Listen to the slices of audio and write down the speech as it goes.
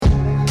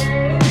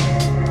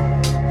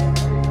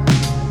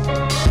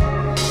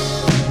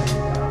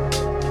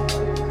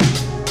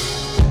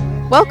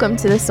Welcome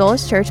to the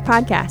Soulish Church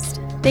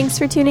podcast. Thanks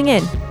for tuning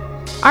in.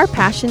 Our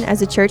passion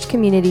as a church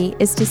community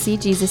is to see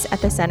Jesus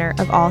at the center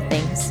of all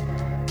things.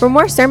 For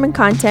more sermon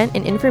content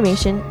and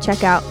information,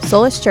 check out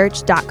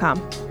soulishchurch.com.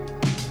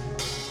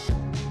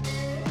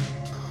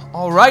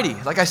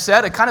 Alrighty, like I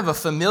said, a kind of a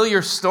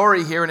familiar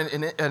story here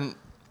and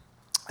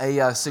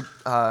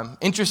a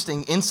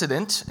interesting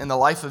incident in the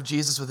life of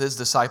Jesus with his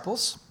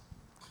disciples.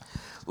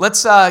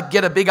 Let's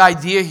get a big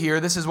idea here.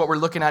 This is what we're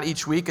looking at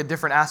each week, a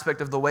different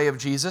aspect of the way of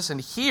Jesus.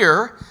 And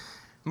here,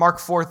 Mark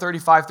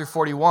 4:35 through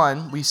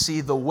 41, we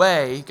see the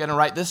way. Going to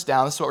write this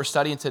down. This is what we're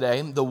studying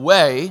today. The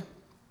way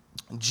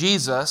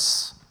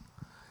Jesus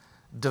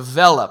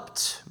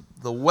developed.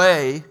 The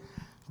way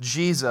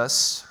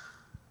Jesus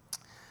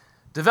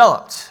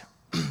developed.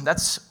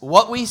 That's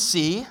what we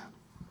see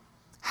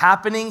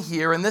happening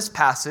here in this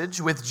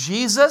passage with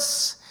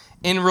Jesus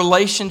in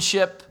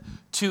relationship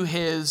to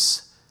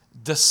his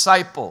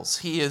disciples.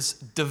 He is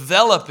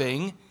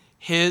developing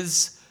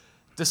his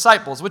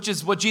disciples, which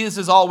is what Jesus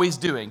is always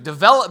doing.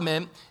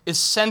 Development is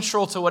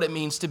central to what it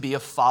means to be a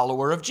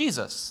follower of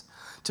Jesus.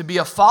 To be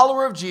a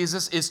follower of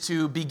Jesus is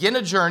to begin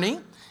a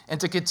journey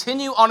and to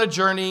continue on a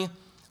journey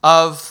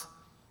of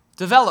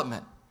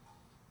development,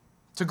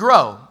 to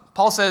grow.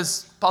 Paul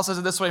says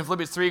it this way in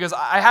Philippians 3, he goes,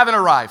 I haven't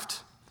arrived.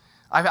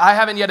 I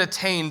haven't yet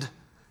attained,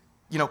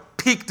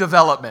 peak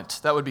development.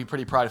 That would be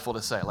pretty prideful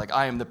to say. Like,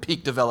 I am the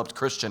peak developed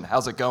Christian.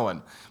 How's it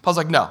going? Paul's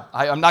like, no,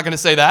 I'm not going to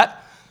say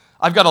that.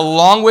 I've got a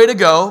long way to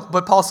go.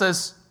 But Paul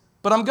says,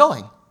 but I'm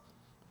going.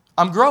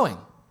 I'm growing.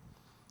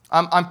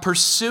 I'm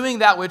pursuing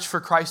that which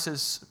for Christ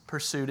has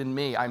pursued in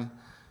me. I'm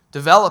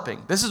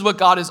developing. This is what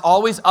God is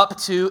always up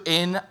to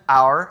in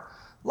our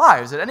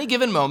lives. At any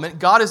given moment,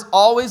 God is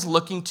always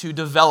looking to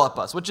develop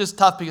us, which is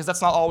tough because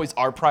that's not always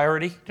our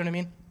priority. Do you know what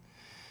I mean?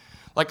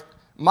 Like,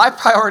 my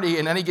priority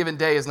in any given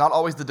day is not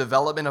always the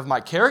development of my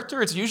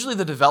character. It's usually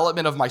the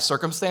development of my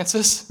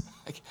circumstances.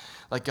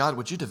 Like, God,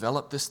 would you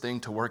develop this thing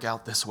to work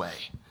out this way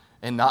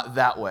and not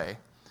that way?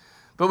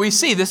 But we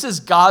see this is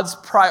God's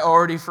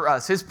priority for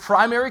us. His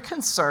primary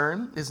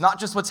concern is not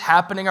just what's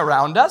happening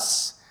around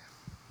us.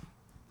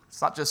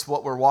 It's not just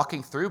what we're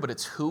walking through, but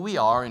it's who we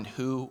are and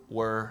who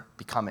we're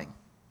becoming.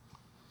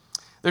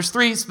 There's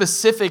three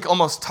specific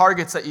almost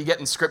targets that you get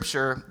in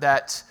Scripture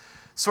that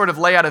sort of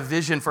lay out a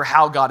vision for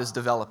how God is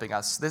developing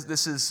us.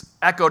 This is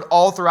echoed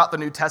all throughout the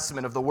New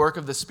Testament of the work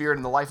of the Spirit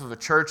in the life of a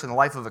church and the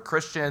life of a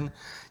Christian.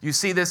 You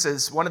see this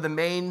as one of the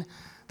main,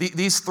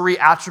 these three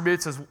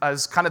attributes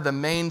as kind of the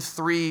main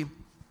three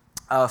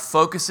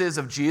focuses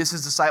of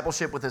Jesus'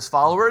 discipleship with his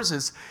followers.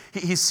 Is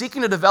he's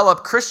seeking to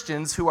develop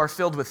Christians who are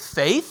filled with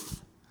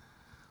faith,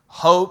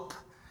 hope,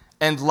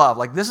 and love.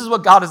 Like, this is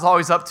what God is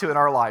always up to in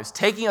our lives,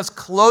 taking us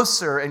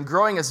closer and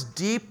growing us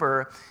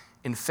deeper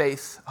in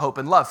faith, hope,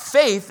 and love.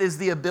 Faith is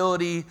the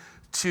ability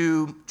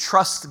to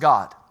trust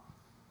God,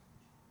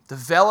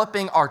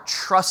 developing our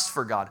trust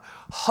for God.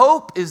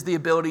 Hope is the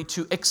ability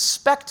to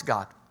expect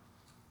God,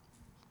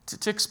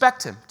 to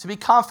expect him, to be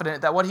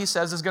confident that what he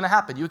says is going to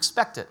happen. You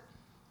expect it.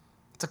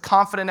 It's a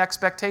confident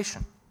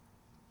expectation.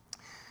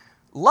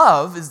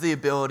 Love is the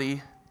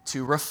ability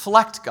to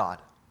reflect God.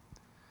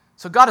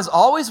 So God is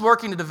always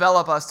working to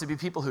develop us to be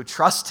people who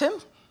trust him,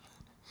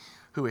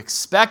 who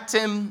expect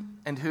him,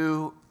 and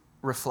who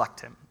reflect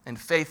him in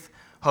faith,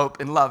 hope,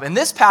 and love. In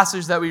this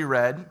passage that we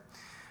read,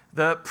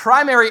 the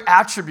primary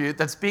attribute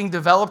that's being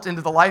developed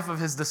into the life of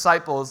his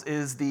disciples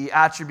is the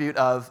attribute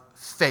of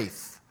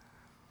faith.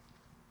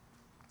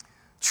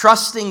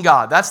 Trusting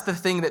God. That's the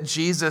thing that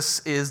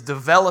Jesus is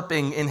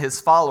developing in his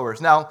followers.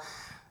 Now,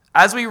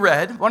 as we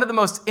read, one of the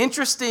most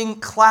interesting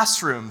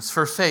classrooms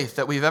for faith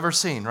that we've ever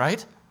seen,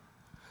 right?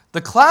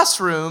 The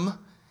classroom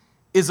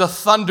is a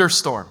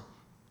thunderstorm.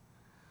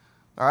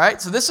 All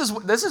right, so this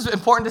is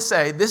important to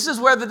say. This is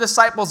where the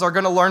disciples are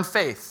going to learn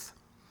faith.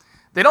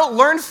 They don't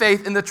learn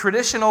faith in the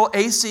traditional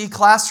AC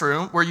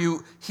classroom where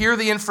you hear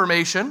the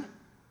information,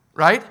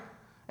 right?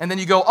 And then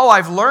you go, oh,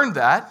 I've learned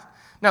that.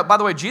 Now, by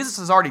the way, Jesus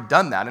has already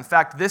done that. In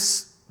fact,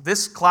 this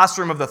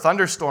classroom of the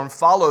thunderstorm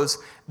follows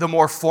the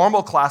more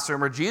formal classroom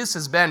where Jesus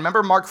has been.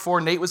 Remember Mark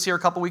 4, Nate was here a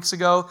couple weeks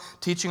ago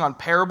teaching on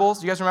parables.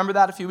 Do you guys remember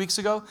that a few weeks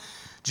ago?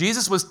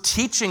 Jesus was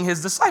teaching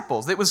his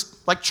disciples. It was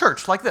like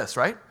church, like this,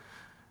 right?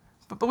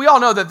 But we all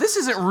know that this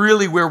isn't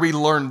really where we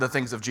learn the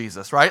things of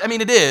Jesus, right? I mean,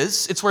 it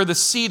is. It's where the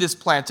seed is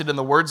planted in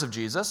the words of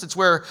Jesus. It's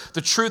where the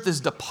truth is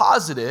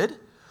deposited.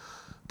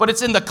 But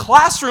it's in the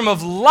classroom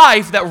of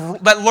life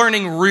that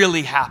learning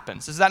really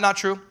happens. Is that not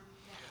true?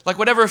 Like,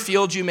 whatever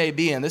field you may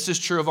be in, this is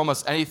true of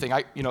almost anything.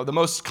 The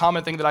most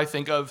common thing that I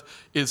think of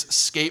is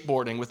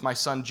skateboarding with my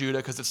son Judah,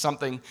 because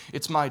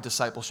it's my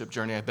discipleship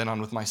journey I've been on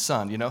with my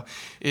son,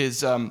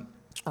 is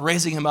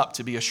raising him up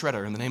to be a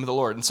shredder in the name of the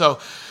Lord. And so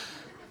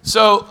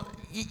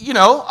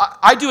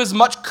I do as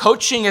much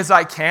coaching as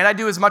I can. I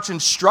do as much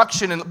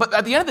instruction. But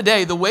at the end of the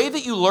day, the way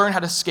that you learn how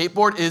to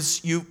skateboard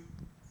is you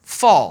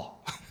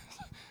fall.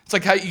 It's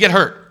like how you get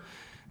hurt.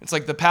 It's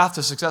like the path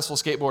to successful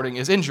skateboarding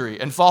is injury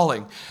and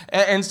falling.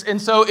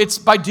 And so it's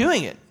by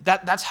doing it.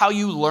 That's how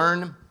you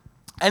learn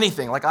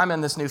anything. Like I'm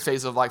in this new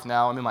phase of life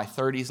now. I'm in my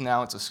 30s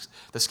now.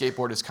 The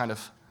skateboard is kind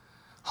of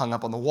hung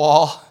up on the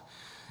wall.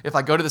 If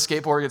I go to the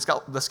skate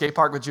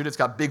park with Judah, it's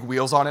got big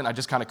wheels on it, and I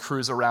just kind of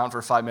cruise around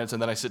for 5 minutes,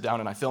 and then I sit down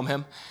and I film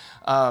him.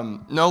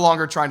 No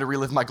longer trying to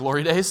relive my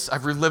glory days.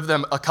 I've relived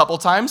them a couple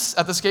times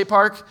at the skate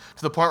park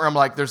to the point where I'm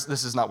like, this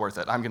is not worth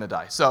it. I'm going to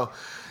die. So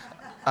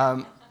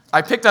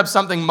I picked up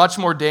something much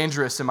more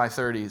dangerous in my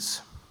 30s.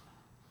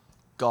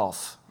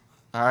 Golf.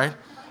 All right?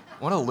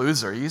 What a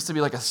loser. He used to be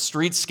like a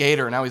street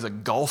skater, and now he's a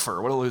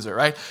golfer. What a loser,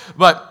 right?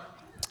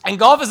 And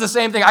golf is the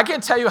same thing. I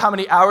can't tell you how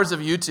many hours of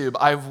YouTube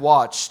I've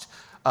watched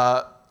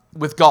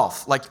with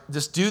golf. Like,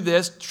 just do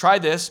this, try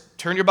this,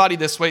 turn your body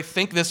this way,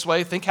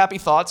 think happy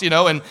thoughts,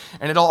 and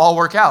it'll all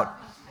work out.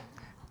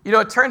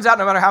 It turns out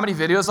no matter how many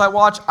videos I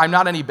watch, I'm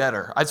not any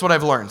better. That's what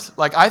I've learned.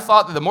 Like, I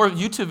thought that the more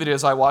YouTube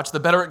videos I watch, the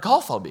better at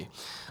golf I'll be.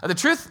 The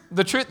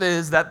truth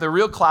is that the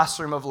real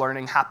classroom of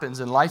learning happens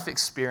in life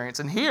experience.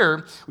 And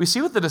here, we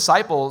see with the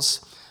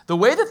disciples, the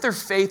way that their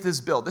faith is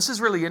built. This is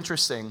really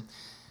interesting.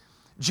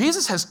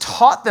 Jesus has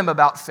taught them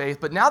about faith,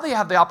 but now they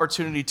have the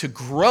opportunity to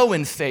grow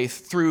in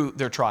faith through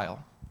their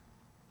trial,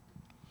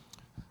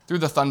 through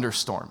the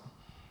thunderstorm.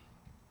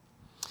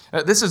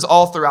 This is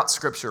all throughout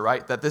Scripture,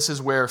 right? That this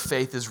is where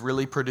faith is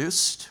really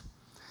produced.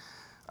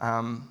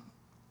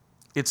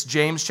 It's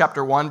James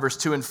chapter 1, verse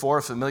 2 and 4,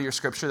 a familiar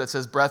scripture that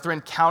says, "Brethren,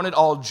 count it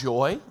all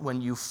joy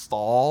when you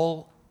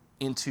fall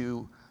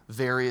into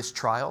various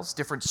trials,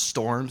 different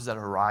storms that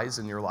arise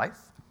in your life,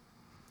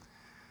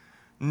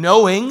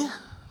 knowing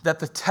that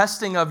the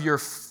testing of your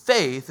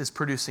faith is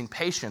producing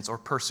patience," or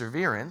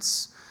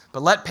perseverance.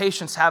 "But let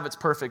patience have its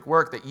perfect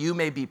work, that you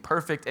may be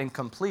perfect and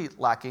complete,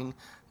 lacking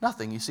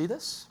nothing." You see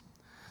this?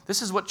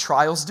 This is what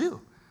trials do.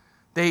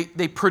 They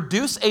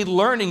produce a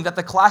learning that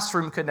the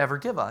classroom could never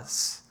give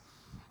us.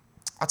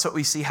 That's what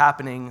we see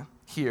happening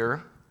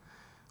here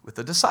with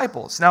the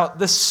disciples. Now,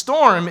 the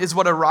storm is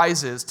what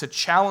arises to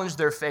challenge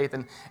their faith.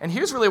 And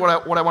here's really what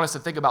I want us to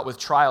think about with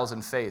trials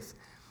and faith.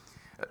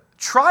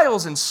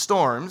 Trials and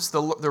storms,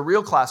 the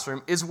real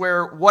classroom, is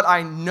where what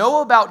I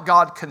know about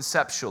God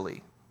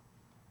conceptually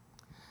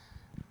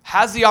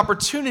has the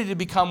opportunity to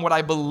become what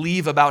I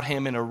believe about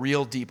him in a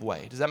real deep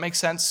way. Does that make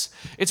sense?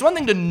 It's one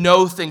thing to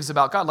know things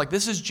about God. Like,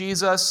 this is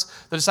Jesus.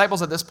 The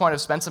disciples at this point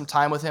have spent some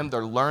time with him.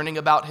 They're learning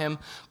about him.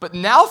 But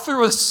now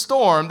through a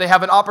storm, they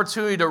have an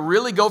opportunity to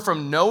really go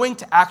from knowing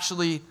to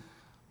actually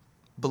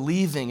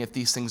believing if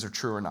these things are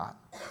true or not.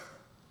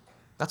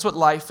 That's what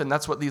life and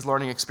that's what these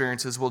learning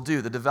experiences will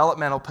do, the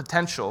developmental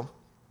potential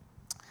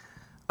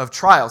of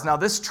trials. Now,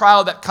 this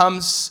trial that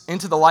comes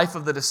into the life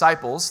of the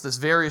disciples, this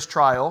various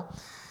trial,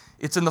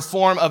 it's in the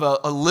form of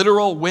a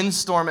literal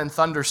windstorm and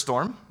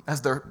thunderstorm.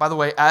 As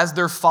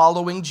they're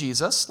following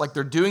Jesus, like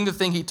they're doing the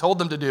thing he told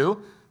them to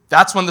do,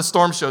 that's when the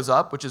storm shows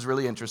up, which is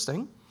really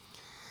interesting.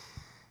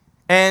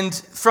 And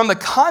from the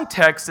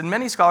context, and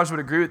many scholars would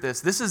agree with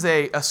this is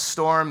a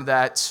storm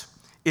that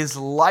is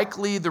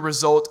likely the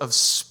result of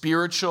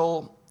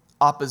spiritual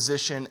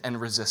opposition and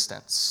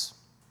resistance.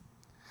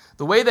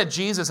 The way that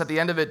Jesus, at the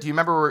end of it, do you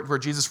remember where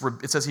Jesus,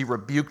 it says he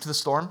rebuked the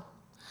storm?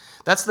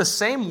 That's the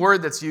same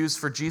word that's used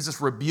for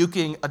Jesus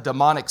rebuking a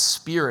demonic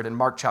spirit in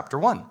Mark chapter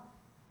 1.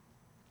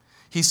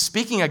 He's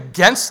speaking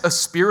against a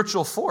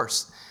spiritual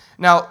force.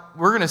 Now,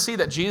 we're going to see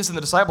that Jesus and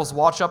the disciples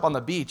watch up on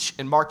the beach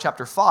in Mark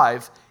chapter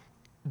 5,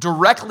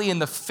 directly in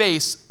the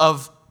face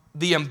of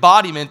the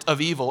embodiment of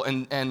evil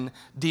and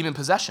demon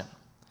possession.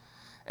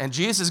 And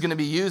Jesus is going to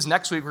be used,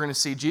 next week we're going to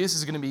see Jesus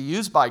is going to be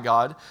used by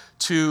God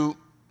to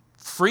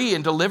free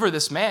and deliver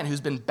this man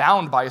who's been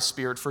bound by a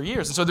spirit for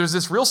years. And so there's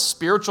this real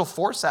spiritual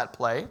force at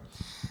play.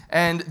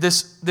 And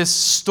this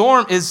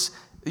storm is,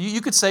 you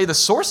could say the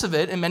source of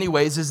it in many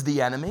ways is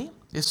the enemy,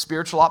 is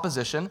spiritual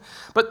opposition.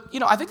 But,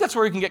 I think that's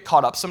where we can get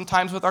caught up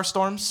sometimes with our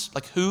storms.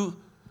 Like, who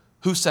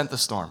sent the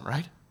storm,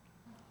 right?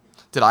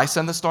 Did I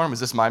send the storm?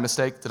 Is this my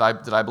mistake? Did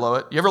I blow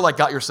it? You ever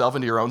got yourself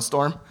into your own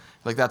storm?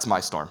 Like, that's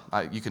my storm.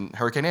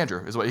 Hurricane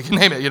Andrew is what you can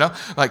name it,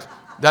 Like,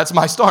 that's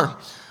my storm.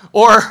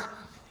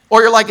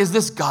 Or you're like, is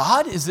this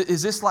God? Is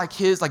this like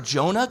his, like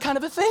Jonah kind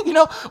of a thing,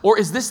 Or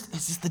is this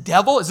the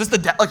devil? Is this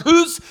like,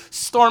 whose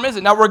storm is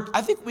it? Now,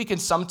 I think we can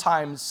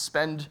sometimes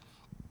spend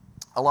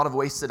a lot of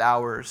wasted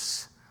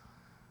hours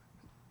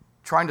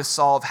trying to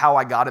solve how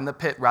I got in the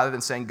pit rather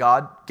than saying,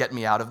 God, get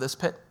me out of this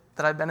pit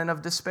that I've been in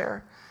of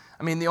despair.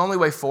 I mean, the only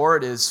way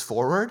forward is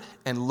forward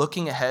and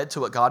looking ahead to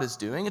what God is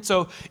doing. And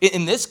so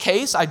in this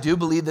case, I do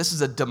believe this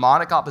is a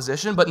demonic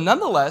opposition, but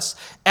nonetheless,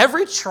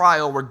 every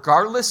trial,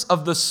 regardless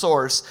of the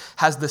source,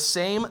 has the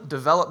same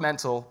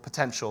developmental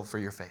potential for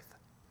your faith.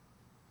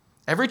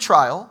 Every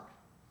trial,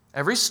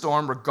 every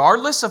storm,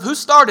 regardless of who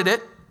started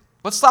it,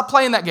 let's stop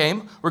playing that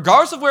game,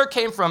 regardless of where it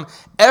came from,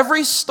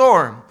 every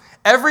storm,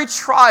 every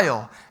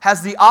trial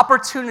has the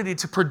opportunity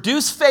to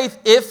produce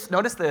faith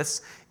notice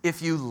this,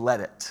 if you let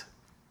it.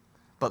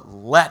 But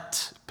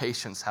let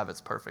patience have its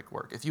perfect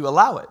work, if you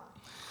allow it.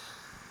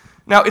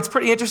 Now, it's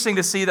pretty interesting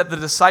to see that the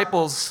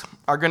disciples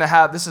are going to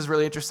have, this is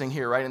really interesting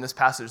here, right, in this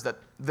passage, that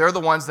they're the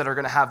ones that are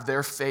going to have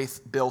their faith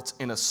built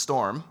in a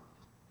storm.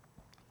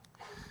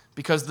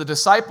 Because the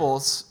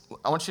disciples,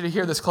 I want you to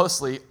hear this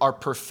closely, are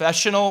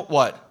professional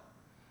what?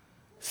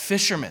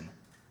 Fishermen.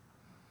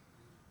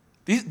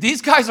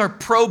 These guys are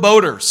pro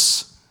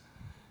boaters.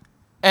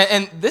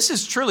 And this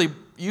is truly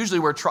usually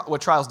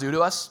what trials do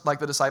to us, like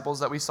the disciples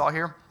that we saw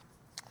here.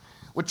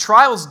 What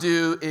trials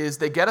do is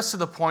they get us to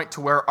the point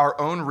to where our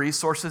own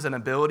resources and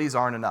abilities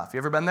aren't enough. You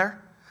ever been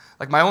there?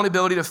 Like my own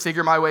ability to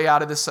figure my way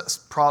out of this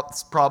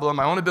problem,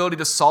 my own ability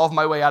to solve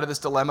my way out of this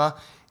dilemma,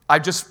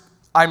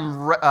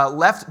 I'm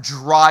left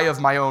dry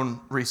of my own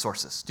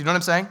resources. Do you know what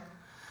I'm saying?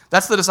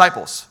 That's the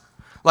disciples.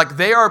 Like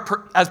they are,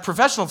 as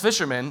professional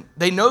fishermen,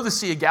 they know the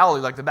Sea of Galilee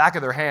like the back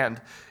of their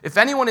hand. If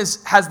anyone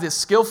has this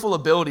skillful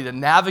ability to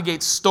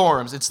navigate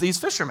storms, it's these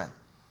fishermen.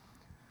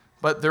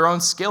 But their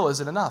own skill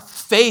isn't enough.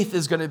 Faith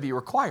is going to be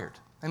required.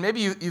 And maybe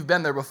you've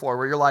been there before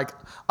where you're like,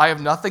 I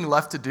have nothing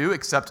left to do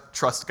except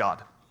trust God.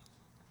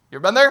 You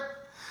ever been there?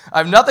 I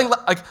have nothing,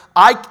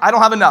 I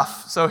don't have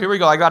enough. So here we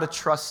go, I got to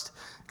trust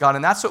God.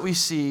 And that's what we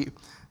see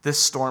this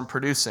storm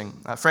producing.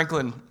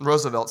 Franklin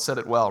Roosevelt said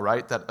it well,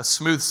 right? That a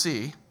smooth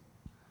sea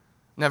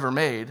never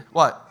made,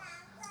 what?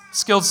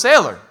 Skilled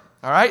sailor,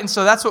 all right? And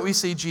so that's what we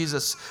see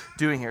Jesus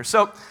doing here.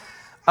 So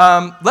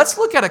let's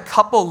look at a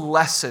couple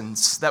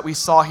lessons that we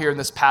saw here in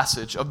this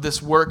passage of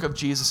this work of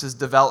Jesus'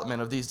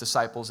 development of these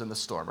disciples in the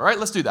storm. All right,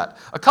 let's do that.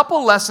 A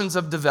couple lessons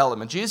of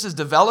development. Jesus is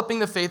developing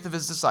the faith of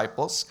his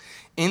disciples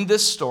in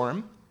this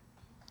storm,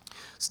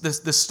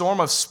 this storm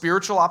of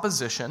spiritual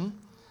opposition.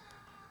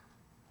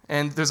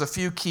 And there's a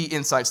few key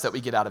insights that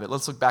we get out of it.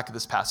 Let's look back at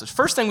this passage.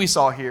 First thing we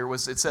saw here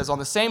was it says, on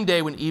the same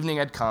day when evening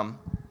had come,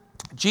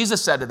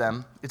 Jesus said to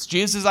them, it's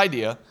Jesus'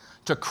 idea,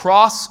 to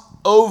cross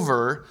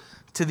over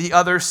to the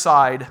other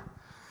side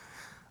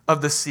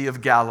of the Sea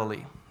of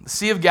Galilee. The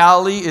Sea of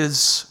Galilee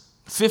is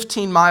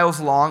 15 miles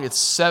long. It's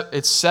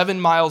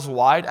 7 miles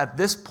wide. At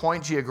this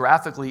point,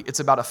 geographically, it's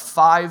about a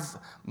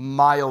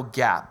 5-mile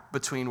gap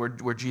between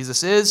where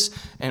Jesus is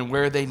and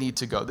where they need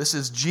to go. This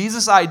is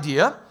Jesus'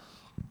 idea,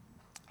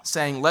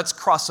 saying, let's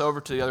cross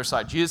over to the other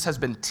side. Jesus has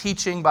been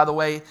teaching, by the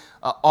way,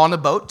 on a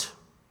boat.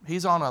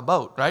 He's on a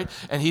boat, right?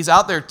 And he's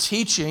out there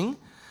teaching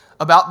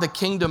about the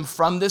kingdom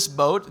from this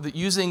boat,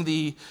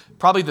 using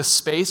probably the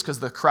space, because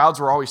the crowds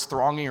were always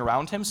thronging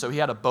around him. So he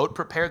had a boat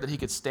prepared that he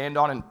could stand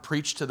on and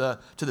preach to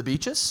the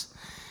beaches,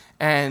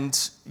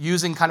 and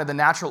using kind of the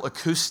natural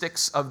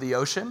acoustics of the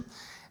ocean.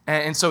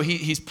 And so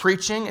he's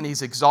preaching and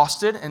he's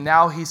exhausted. And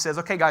now he says,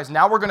 okay, guys,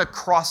 now we're going to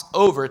cross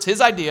over. It's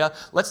his idea.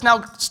 Let's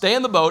now stay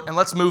in the boat and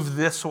let's move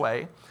this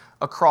way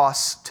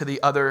across to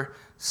the other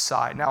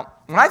side. Now,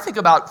 when I think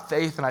about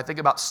faith and I think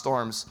about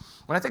storms,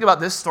 when I think about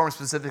this storm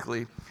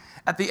specifically,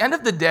 at the end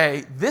of the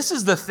day, this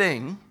is the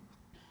thing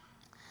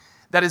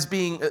that is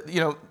being,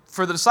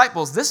 for the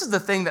disciples, this is the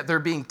thing that they're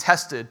being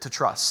tested to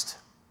trust.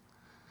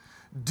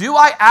 Do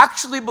I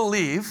actually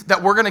believe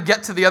that we're going to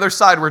get to the other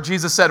side where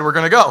Jesus said we're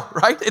going to go,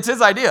 right? It's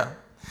his idea.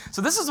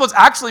 So this is what's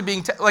actually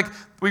being,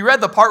 we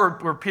read the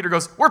part where Peter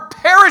goes, we're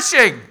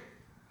perishing.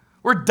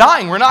 We're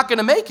dying. We're not going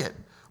to make it.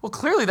 Well,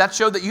 clearly that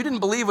showed that you didn't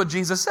believe what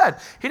Jesus said.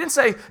 He didn't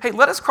say, hey,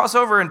 let us cross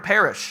over and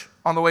perish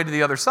on the way to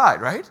the other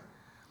side, right?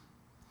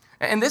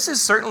 And this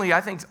is certainly, I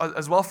think,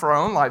 as well for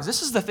our own lives,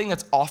 this is the thing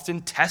that's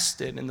often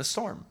tested in the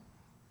storm.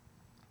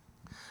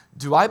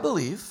 Do I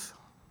believe,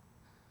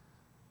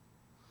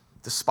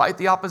 despite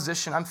the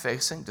opposition I'm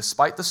facing,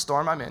 despite the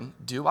storm I'm in,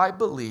 do I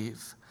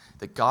believe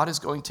that God is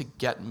going to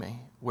get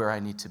me where I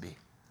need to be?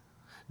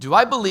 Do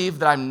I believe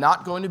that I'm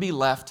not going to be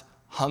left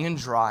hung and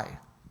dry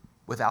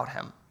without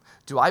him?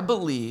 Do I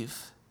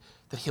believe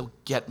that he'll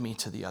get me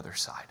to the other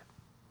side?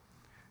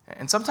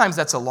 And sometimes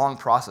that's a long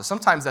process.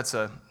 Sometimes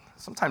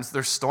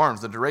there's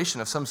storms. The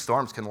duration of some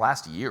storms can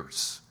last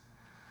years.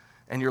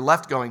 And you're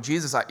left going,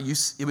 Jesus,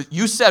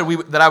 you said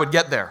that I would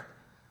get there.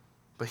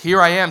 But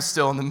here I am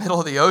still in the middle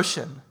of the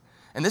ocean.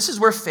 And this is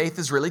where faith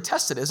is really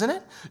tested, isn't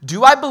it?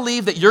 Do I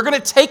believe that you're going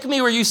to take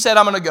me where you said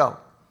I'm going to go?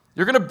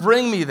 You're going to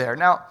bring me there.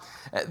 Now,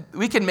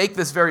 we can make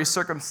this very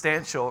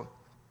circumstantial,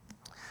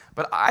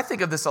 but I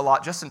think of this a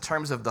lot just in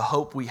terms of the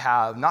hope we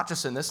have, not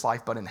just in this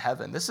life, but in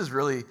heaven. This is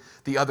really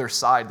the other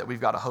side that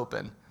we've got to hope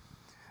in.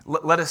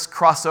 Let us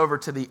cross over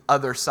to the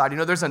other side.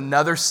 There's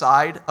another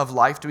side of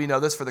life. Do we know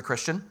this for the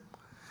Christian?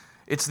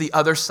 It's the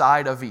other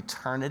side of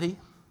eternity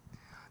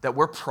that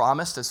we're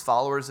promised as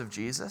followers of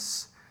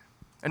Jesus.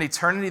 An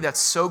eternity that's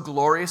so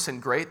glorious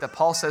and great that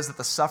Paul says that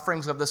the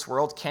sufferings of this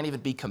world can't even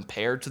be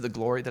compared to the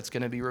glory that's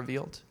going to be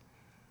revealed.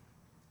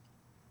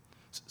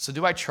 So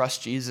do I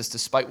trust Jesus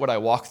despite what I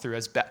walk through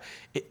as bad?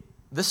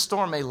 This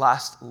storm may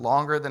last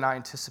longer than I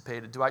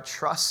anticipated. Do I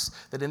trust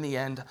that in the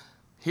end,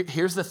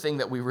 here's the thing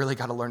that we really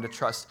got to learn to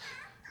trust.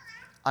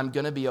 I'm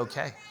going to be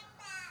okay.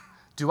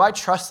 Do I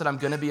trust that I'm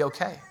going to be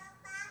okay?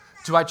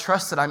 Do I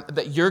trust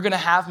that you're going to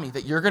have me,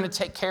 that you're going to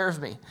take care of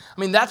me?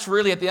 I mean, that's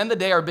really, at the end of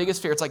the day, our biggest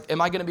fear. It's like,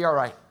 am I going to be all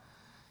right?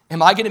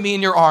 Am I going to be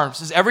in your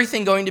arms? Is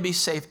everything going to be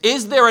safe?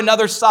 Is there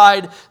another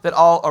side that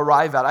I'll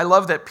arrive at? I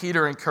love that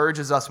Peter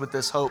encourages us with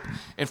this hope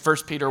in 1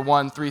 Peter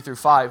 1, 3 through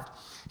 5.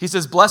 He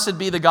says, blessed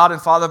be the God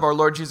and Father of our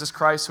Lord Jesus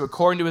Christ, who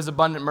according to his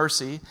abundant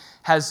mercy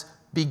has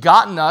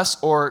begotten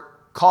us or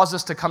cause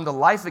us to come to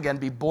life again,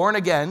 be born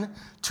again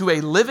to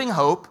a living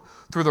hope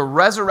through the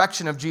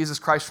resurrection of Jesus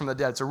Christ from the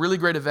dead. It's a really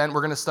great event. We're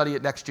going to study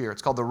it next year.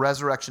 It's called the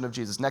resurrection of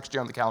Jesus, next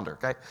year on the calendar,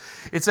 okay?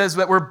 It says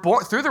that we're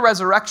born through the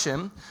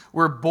resurrection,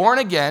 we're born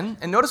again,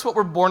 and notice what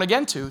we're born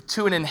again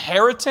to an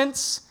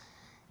inheritance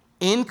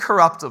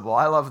incorruptible.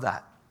 I love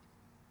that.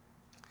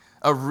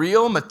 A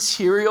real,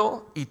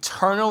 material,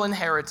 eternal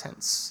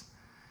inheritance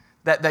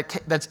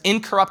that's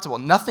incorruptible.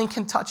 Nothing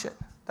can touch it.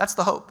 That's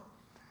the hope.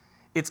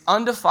 It's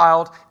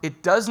undefiled.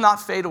 It does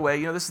not fade away.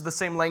 You know, this is the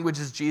same language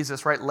as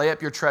Jesus, right? Lay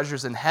up your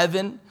treasures in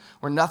heaven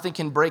where nothing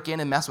can break in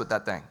and mess with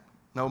that thing.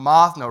 No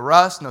moth, no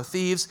rust, no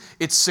thieves.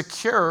 It's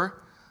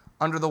secure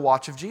under the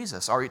watch of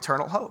Jesus, our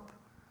eternal hope.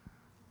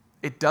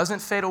 It doesn't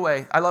fade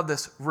away. I love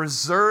this.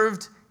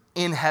 Reserved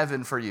in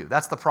heaven for you.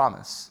 That's the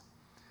promise.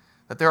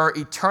 That there are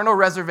eternal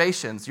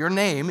reservations. Your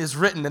name is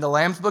written in the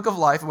Lamb's Book of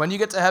Life. And when you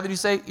get to heaven, you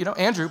say, you know,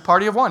 Andrew,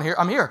 party of one, here,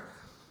 I'm here.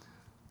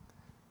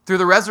 Through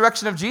the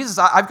resurrection of Jesus,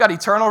 I've got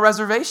eternal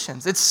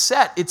reservations. It's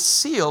set, it's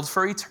sealed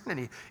for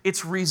eternity.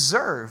 It's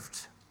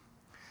reserved.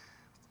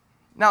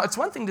 Now, it's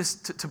one thing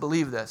to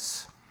believe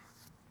this.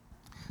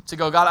 To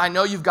go, God, I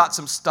know you've got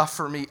some stuff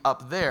for me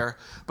up there,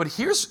 but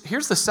here's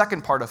the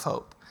second part of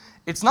hope.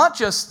 It's not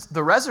just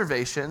the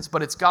reservations,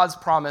 but it's God's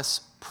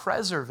promise,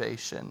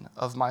 preservation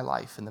of my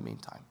life in the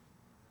meantime.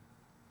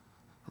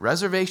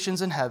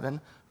 Reservations in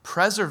heaven,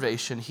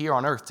 preservation here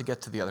on earth to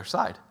get to the other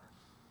side.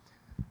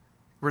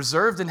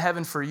 Reserved in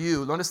heaven for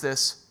you, notice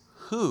this,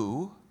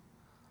 who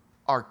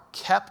are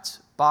kept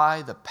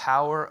by the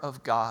power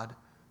of God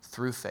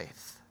through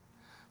faith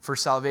for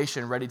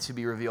salvation ready to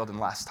be revealed in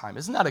last time.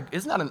 Isn't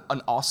that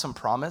an awesome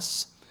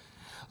promise?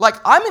 Like,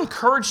 I'm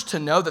encouraged to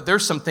know that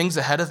there's some things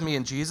ahead of me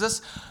in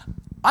Jesus.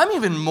 I'm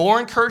even more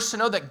encouraged to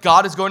know that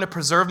God is going to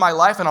preserve my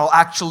life and I'll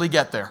actually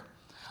get there.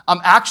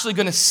 I'm actually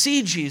going to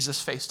see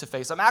Jesus face to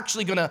face. I'm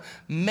actually going to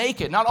make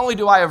it. Not only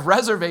do I have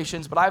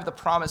reservations, but I have the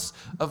promise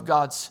of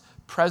God's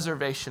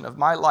preservation of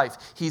my life.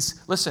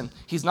 He's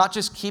not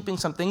just keeping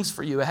some things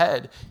for you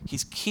ahead.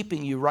 He's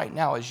keeping you right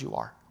now as you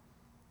are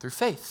through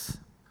faith.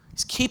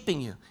 He's keeping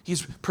you.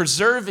 He's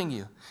preserving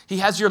you. He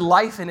has your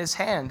life in his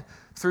hand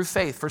through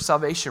faith for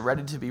salvation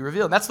ready to be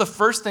revealed. And that's the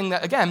first thing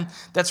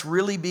that's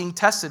really being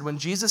tested when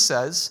Jesus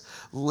says,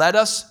 let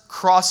us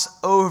cross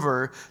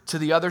over to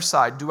the other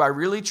side. Do I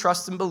really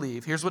trust and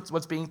believe? Here's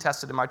what's being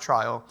tested in my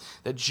trial,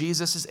 that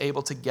Jesus is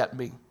able to get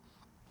me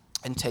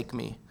and take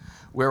me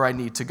where I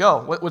need to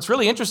go. What's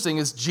really interesting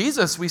is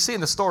Jesus, we see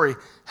in the story,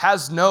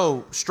 has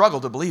no struggle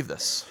to believe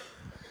this.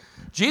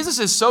 Jesus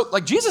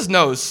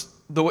knows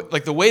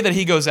the way that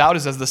he goes out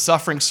is as the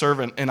suffering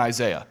servant in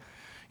Isaiah.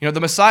 You know, the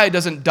Messiah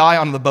doesn't die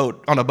on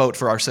a boat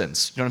for our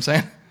sins. You know what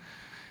I'm saying?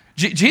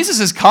 Jesus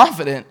is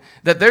confident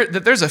that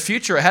there's a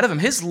future ahead of him.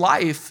 His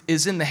life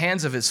is in the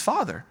hands of his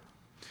Father.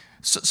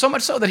 So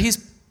much so that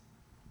he's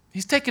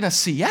taking a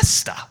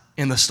siesta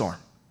in the storm.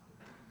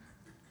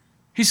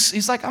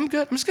 He's like, I'm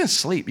good. I'm just going to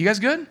sleep. You guys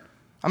good?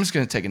 I'm just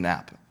going to take a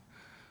nap.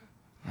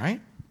 All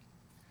right?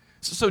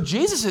 So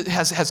Jesus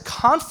has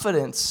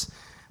confidence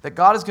that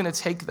God is going to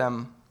take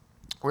them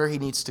where he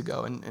needs to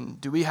go. And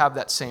do we have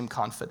that same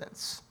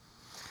confidence?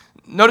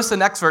 Notice the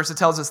next verse. It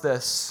tells us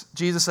this.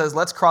 Jesus says,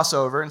 let's cross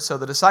over. And so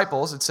the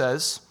disciples, it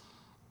says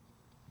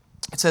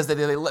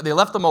that they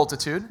left the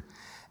multitude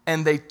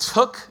and they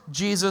took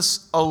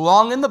Jesus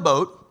along in the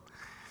boat.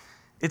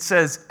 It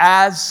says,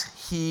 as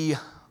he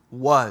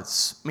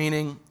was,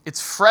 meaning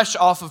it's fresh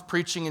off of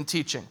preaching and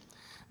teaching.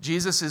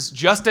 Jesus is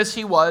just as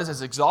he was,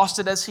 as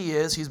exhausted as he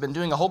is. He's been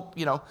doing a whole,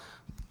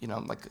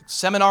 like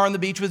seminar on the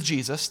beach with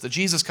Jesus, the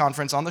Jesus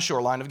conference on the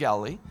shoreline of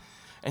Galilee.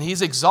 And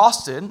he's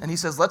exhausted, and he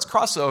says, let's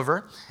cross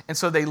over. And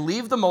so they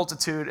leave the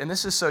multitude, and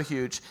this is so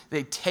huge.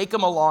 They take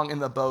him along in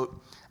the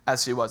boat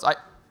as he was.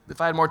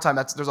 If I had more time,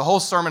 there's a whole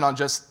sermon on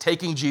just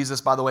taking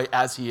Jesus, by the way,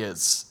 as he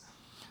is,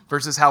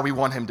 versus how we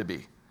want him to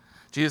be.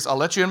 Jesus, I'll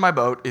let you in my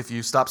boat if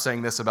you stop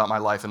saying this about my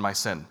life and my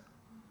sin.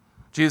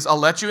 Jesus, I'll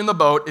let you in the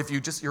boat if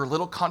you're a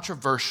little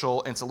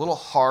controversial and it's a little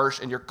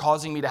harsh and you're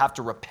causing me to have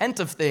to repent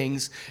of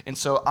things. And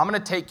so I'm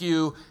going to take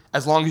you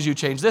as long as you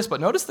change this. But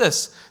notice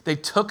this. They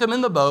took him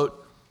in the boat.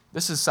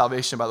 This is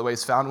salvation, by the way,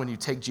 is found when you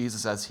take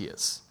Jesus as he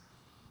is.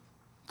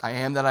 I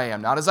am that I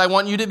am. Not as I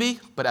want you to be,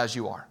 but as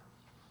you are.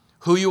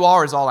 Who you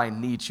are is all I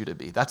need you to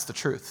be. That's the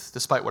truth,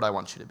 despite what I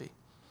want you to be.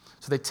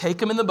 So they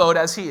take him in the boat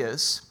as he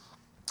is.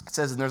 It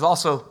says, and there's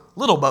also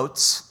little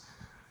boats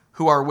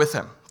who are with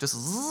him, just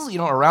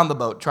around the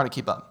boat, trying to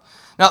keep up.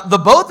 Now, the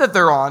boat that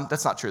they're on,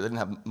 that's not true. They didn't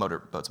have motor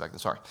boats back then,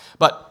 sorry.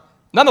 But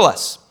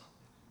nonetheless,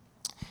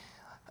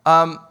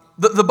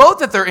 the boat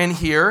that they're in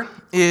here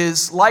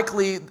is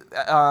likely,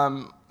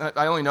 I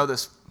only know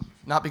this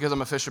not because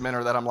I'm a fisherman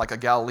or that I'm like a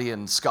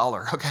Galilean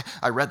scholar, okay?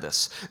 I read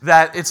this.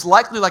 That it's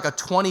likely like a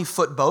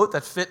 20-foot boat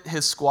that fit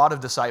his squad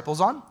of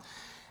disciples on.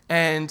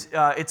 And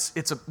it's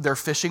their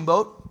fishing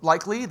boat,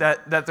 likely,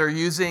 that they're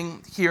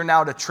using here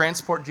now to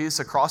transport Jesus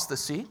across the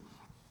sea.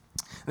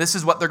 This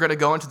is what they're going to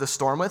go into the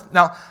storm with.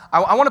 Now,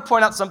 I want to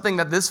point out something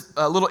that this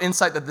little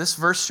insight that this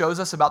verse shows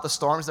us about the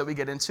storms that we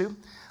get into.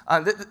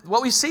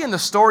 What we see in the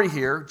story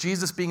here,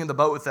 Jesus being in the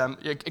boat with them,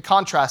 it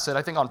contrasts it,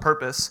 I think, on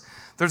purpose.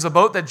 There's a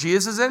boat that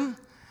Jesus is in,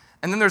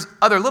 and then there's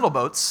other little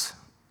boats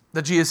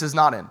that Jesus is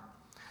not in.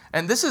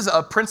 And this is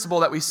a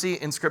principle that we see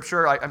in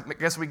Scripture. I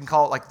guess we can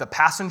call it like the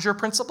passenger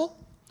principle,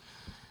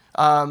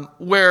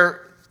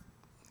 where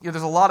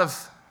there's a lot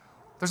of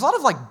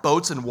like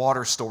boats and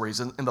water stories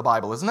in the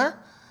Bible, isn't there?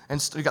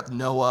 And you got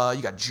Noah,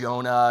 you got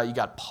Jonah, you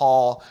got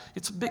Paul.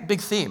 It's a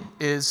big theme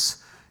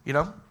is,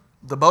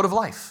 the boat of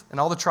life and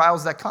all the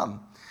trials that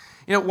come.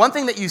 One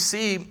thing that you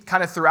see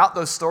kind of throughout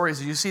those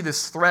stories, you see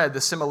this thread,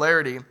 the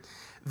similarity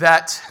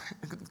that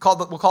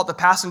we'll call it the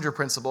passenger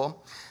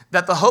principle,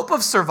 that the hope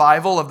of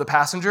survival of the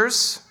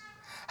passengers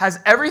has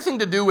everything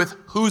to do with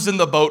who's in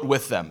the boat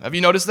with them. Have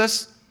you noticed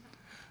this?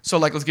 So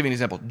let's give you an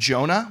example.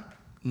 Jonah,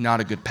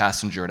 not a good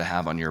passenger to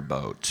have on your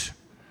boat.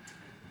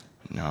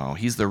 No,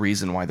 he's the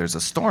reason why there's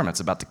a storm that's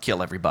about to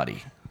kill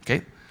everybody,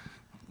 okay?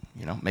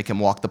 Make him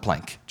walk the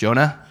plank.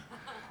 Jonah,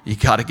 you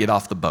got to get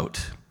off the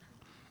boat.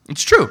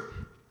 It's true.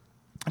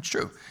 It's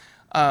true.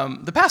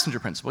 The passenger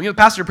principle. The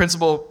passenger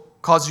principle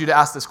causes you to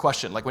ask this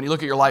question. Like when you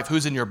look at your life,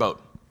 who's in your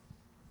boat?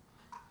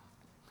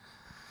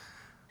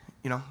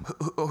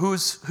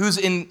 Who's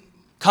in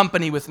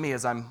company with me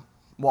as I'm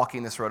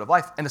walking this road of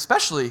life? And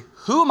especially,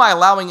 who am I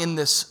allowing in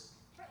this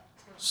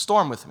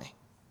storm with me?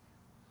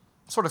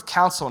 What sort of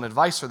counsel and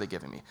advice are they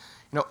giving me?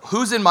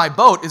 Who's in my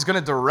boat is going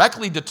to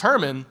directly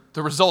determine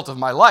the result of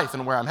my life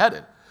and where I'm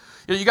headed.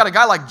 You got a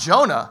guy like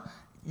Jonah.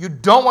 You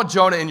don't want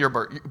Jonah in your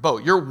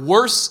boat. You're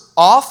worse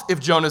off if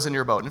Jonah's in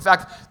your boat. In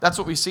fact, that's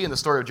what we see in the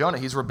story of Jonah.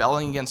 He's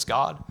rebelling against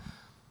God.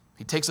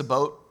 He takes a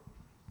boat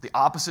the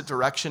opposite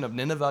direction of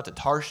Nineveh to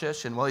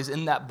Tarshish, and while he's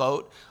in that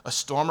boat, a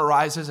storm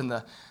arises, and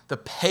the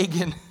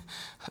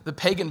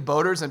pagan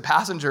boaters and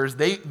passengers,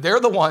 they're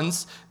the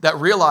ones that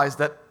realize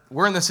that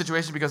we're in this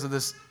situation because of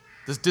this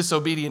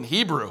disobedient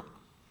Hebrew.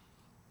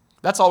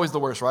 That's always the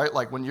worst, right?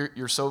 Like when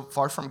you're so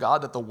far from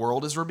God that the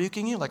world is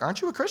rebuking you. Like,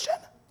 aren't you a Christian?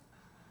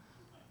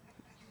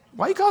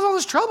 Why are you causing all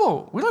this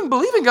trouble? We don't even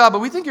believe in God, but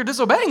we think you're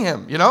disobeying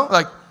him,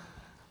 Like,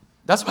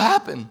 that's what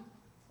happened.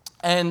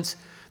 And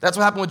that's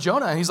what happened with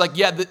Jonah. And he's like,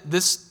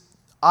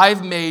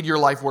 I've made your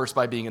life worse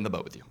by being in the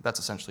boat with you. That's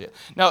essentially it.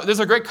 Now, there's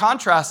a great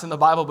contrast in the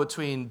Bible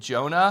between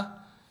Jonah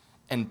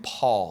and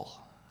Paul.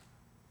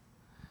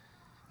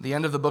 The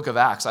end of the book of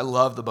Acts. I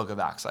love the book of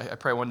Acts. I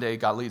pray one day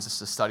God leads us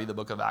to study the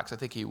book of Acts. I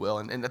think he will.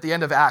 And at the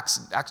end of Acts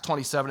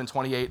 27 and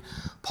 28,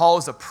 Paul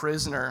is a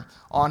prisoner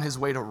on his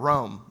way to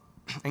Rome.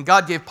 And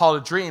God gave Paul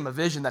a dream, a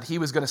vision that he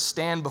was going to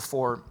stand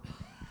before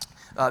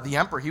the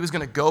emperor. He was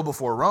going to go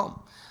before Rome.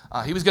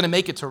 He was going to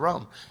make it to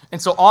Rome.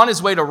 And so on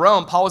his way to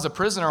Rome, Paul was a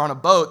prisoner on a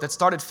boat that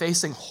started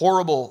facing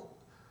horrible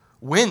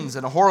winds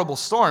and a horrible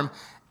storm.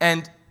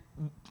 And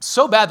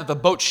so bad that the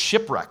boat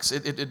shipwrecks.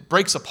 It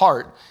breaks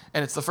apart.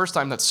 And it's the first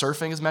time that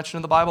surfing is mentioned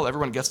in the Bible.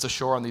 Everyone gets to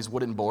shore on these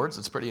wooden boards.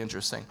 It's pretty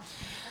interesting.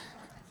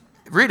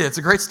 Read it. It's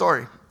a great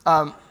story.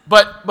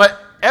 But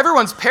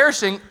everyone's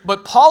perishing.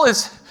 But Paul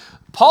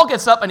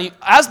gets up, and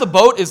as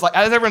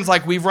everyone's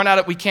like, we've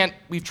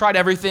tried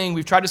everything,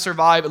 we've tried to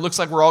survive, it looks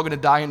like we're all going to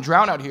die and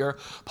drown out here.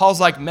 Paul's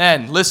like,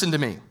 men, listen to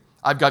me.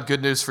 I've got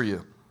good news for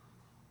you.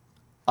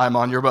 I'm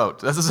on your boat.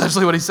 That's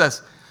essentially what he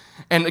says.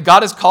 And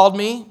God has called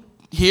me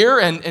here,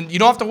 and you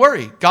don't have to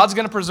worry. God's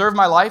going to preserve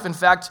my life. In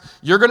fact,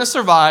 you're going to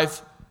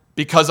survive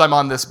because I'm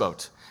on this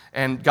boat.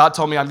 And God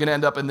told me I'm going to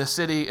end up in this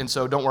city, and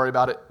so don't worry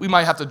about it. We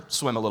might have to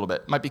swim a little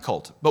bit. It might be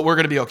cold, but we're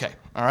going to be okay,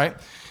 all right?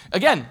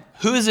 Again,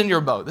 who is in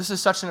your boat? This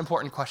is such an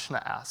important question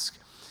to ask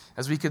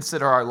as we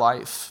consider our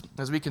life,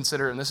 as we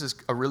consider, and this is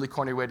a really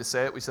corny way to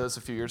say it. We said this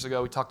a few years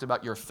ago. We talked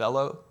about your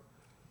fellowship.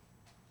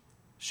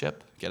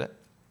 Get it?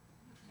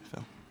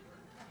 So,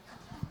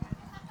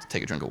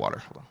 take a drink of water.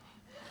 Hold on.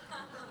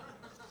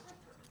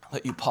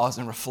 Let you pause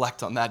and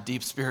reflect on that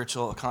deep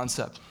spiritual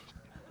concept.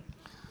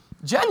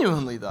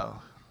 Genuinely, though,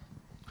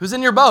 who's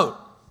in your boat?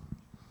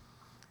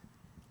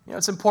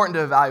 It's important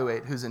to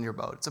evaluate who's in your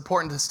boat. It's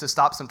important to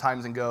stop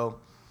sometimes and go,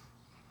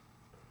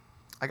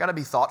 I got to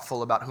be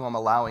thoughtful about who I'm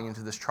allowing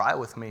into this trial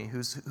with me,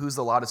 who's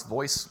the loudest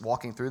voice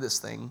walking through this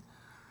thing.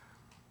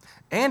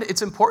 And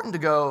it's important to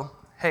go,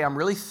 hey, I'm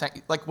really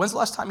when's the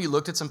last time you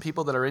looked at some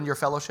people that are in your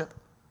fellowship?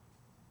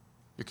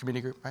 Your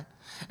community group, right?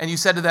 And you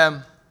said to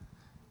them,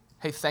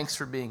 hey, thanks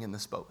for being in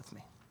this boat with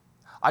me.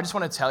 I just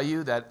want to tell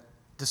you that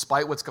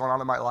despite what's going on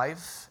in my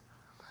life,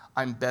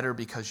 I'm better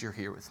because you're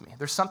here with me.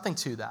 There's something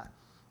to that,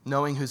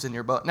 knowing who's in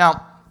your boat.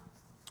 Now,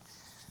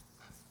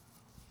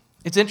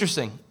 it's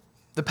interesting.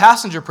 The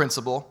passenger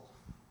principle,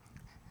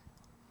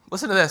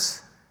 listen to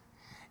this.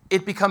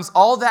 It becomes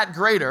all that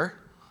greater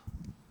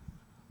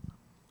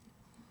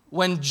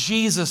when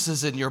Jesus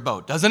is in your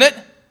boat, doesn't it?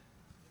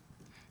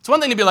 It's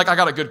one thing to be like, I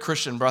got a good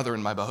Christian brother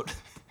in my boat.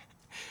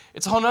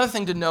 It's a whole other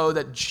thing to know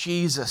that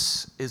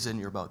Jesus is in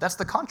your boat. That's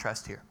the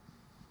contrast here.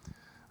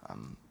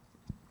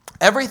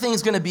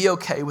 Everything's going to be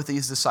okay with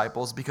these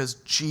disciples because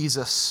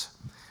Jesus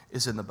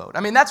is in the boat. I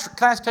mean,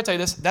 can I tell you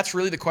this? That's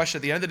really the question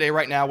at the end of the day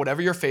right now,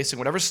 whatever you're facing,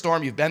 whatever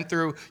storm you've been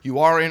through, you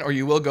are in, or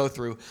you will go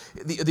through.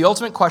 The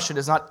ultimate question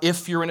is not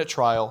if you're in a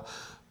trial,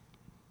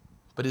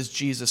 but is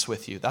Jesus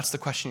with you? That's the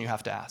question you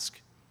have to ask.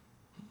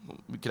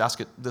 We could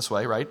ask it this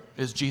way, right?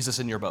 Is Jesus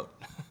in your boat?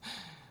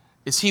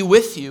 Is he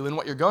with you in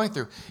what you're going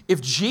through?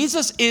 If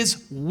Jesus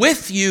is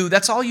with you,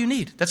 that's all you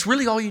need. That's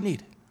really all you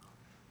need.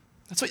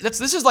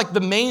 This is like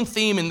the main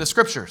theme in the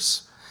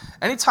scriptures.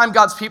 Anytime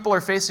God's people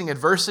are facing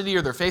adversity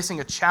or they're facing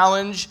a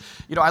challenge,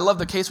 I love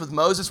the case with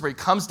Moses where he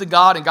comes to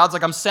God and God's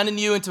like, I'm sending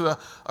you into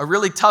a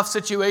really tough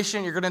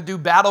situation. You're going to do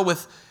battle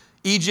with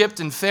Egypt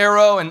and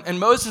Pharaoh. And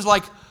Moses is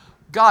like,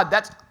 God,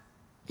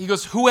 he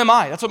goes, who am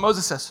I? That's what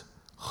Moses says.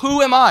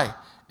 Who am I?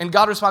 And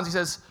God responds, he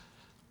says,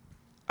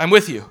 I'm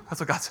with you. That's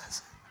what God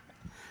says.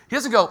 He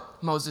doesn't go,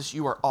 Moses,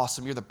 you are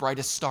awesome. You're the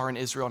brightest star in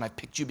Israel, and I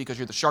picked you because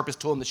you're the sharpest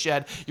tool in the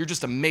shed. You're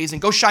just amazing.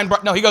 Go shine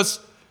bright. No, he goes,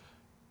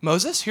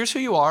 Moses, here's who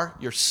you are.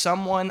 You're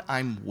someone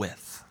I'm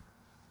with.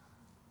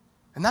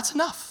 And that's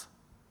enough.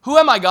 Who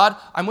am I, God?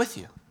 I'm with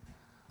you.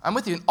 I'm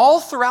with you. And all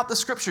throughout the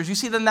scriptures, you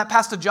see that in that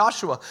passage of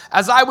Joshua,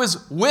 as I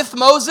was with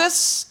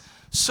Moses,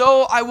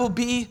 so I will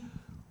be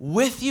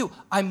with you.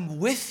 I'm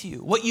with you.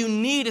 What you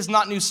need is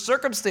not new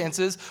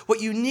circumstances. What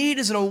you need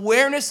is an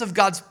awareness of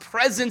God's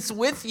presence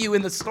with you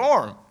in the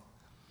storm.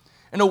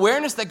 An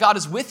awareness that God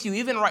is with you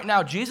even right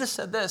now. Jesus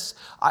said this,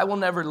 I will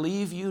never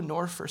leave you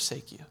nor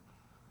forsake you.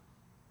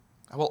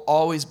 I will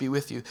always be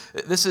with you.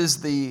 This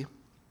is the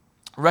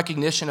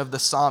recognition of the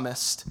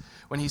psalmist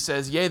when he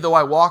says, yea, though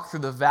I walk through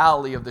the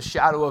valley of the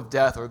shadow of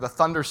death or the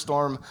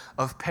thunderstorm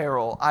of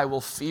peril, I will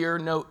fear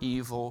no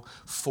evil,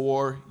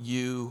 for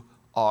you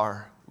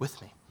are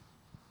with me.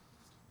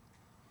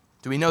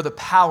 Do we know the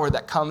power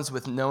that comes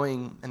with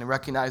knowing and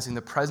recognizing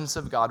the presence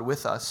of God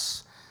with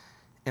us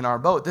in our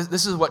boat?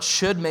 This is what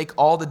should make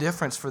all the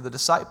difference for the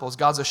disciples.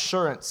 God's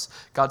assurance,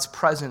 God's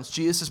presence,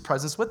 Jesus'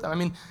 presence with them. I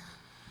mean,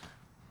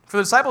 for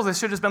the disciples, they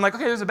should have just been like,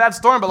 okay, there's a bad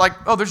storm,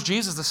 but there's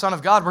Jesus, the Son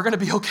of God. We're going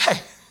to be okay.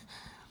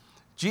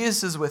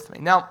 Jesus is with me.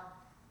 Now,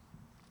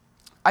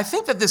 I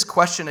think that this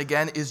question,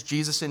 again, is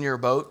Jesus in your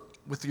boat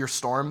with your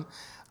storm?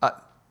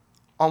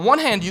 On one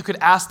hand, you could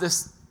ask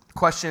this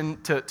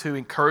question to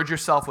encourage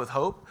yourself with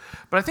hope,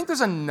 but I think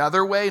there's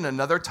another way and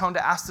another tone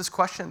to ask this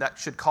question that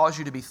should cause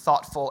you to be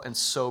thoughtful and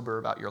sober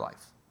about your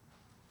life.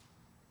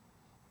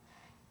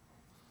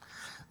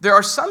 There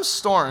are some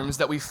storms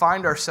that we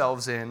find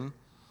ourselves in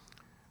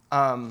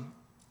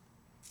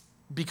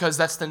because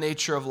that's the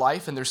nature of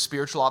life and there's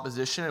spiritual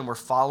opposition and we're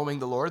following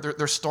the Lord.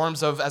 There's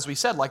storms of, as we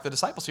said, like the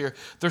disciples here,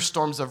 there's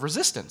storms of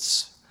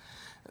resistance.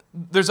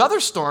 There's other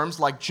storms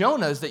like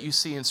Jonah's that you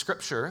see in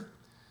Scripture.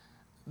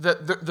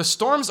 The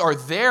storms are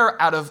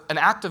there out of an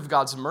act of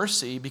God's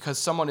mercy because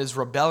someone is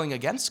rebelling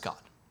against God.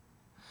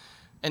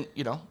 And,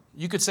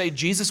 you could say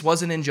Jesus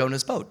wasn't in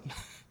Jonah's boat.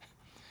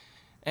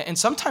 And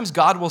sometimes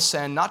God will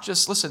send,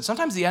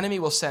 sometimes the enemy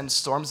will send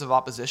storms of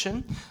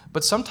opposition,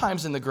 but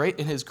sometimes in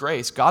his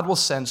grace, God will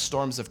send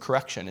storms of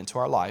correction into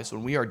our lives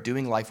when we are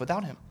doing life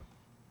without him.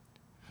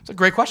 It's a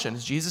great question.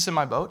 Is Jesus in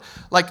my boat?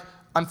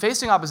 I'm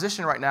facing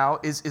opposition right now.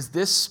 Is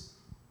this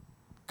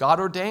God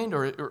ordained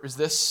or is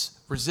this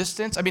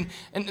resistance? I mean,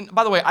 and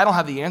by the way, I don't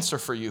have the answer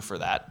for you for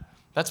that.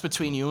 That's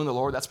between you and the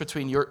Lord. That's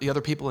between the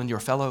other people in your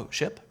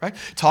fellowship, right?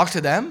 Talk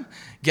to them,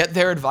 get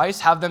their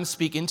advice, have them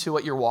speak into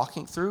what you're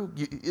walking through.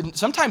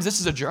 Sometimes this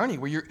is a journey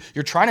where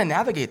you're trying to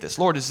navigate this.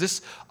 Lord, is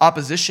this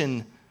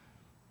opposition,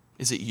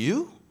 is it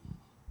you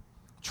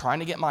trying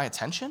to get my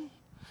attention?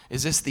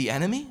 Is this the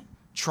enemy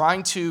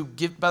trying to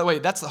give, by the way,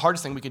 that's the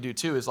hardest thing we could do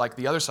too, is like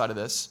the other side of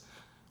this.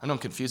 I know I'm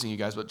confusing you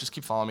guys, but just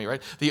keep following me,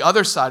 right? The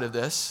other side of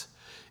this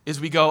is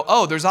we go,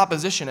 oh, there's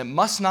opposition. It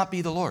must not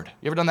be the Lord.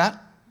 You ever done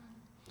that?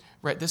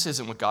 Right, this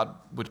isn't what God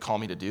would call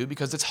me to do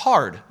because it's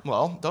hard.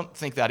 Well, don't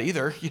think that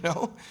either,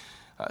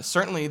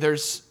 Certainly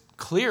there's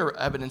clear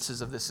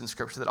evidences of this in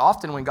Scripture that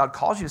often when God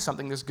calls you to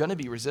something, there's going to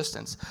be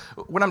resistance.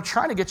 What I'm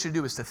trying to get you to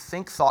do is to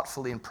think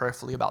thoughtfully and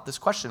prayerfully about this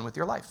question with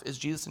your life. Is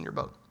Jesus in your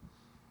boat?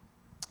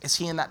 Is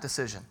he in that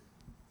decision?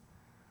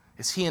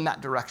 Is he in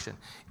that direction?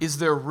 Is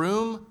there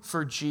room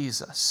for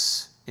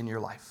Jesus in your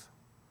life?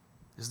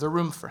 Is there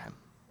room for him?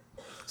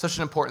 Such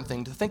an important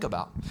thing to think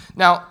about.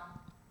 Now,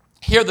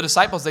 here the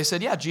disciples, they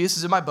said, yeah, Jesus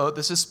is in my boat.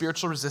 This is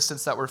spiritual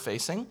resistance that we're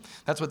facing.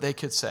 That's what they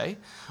could say.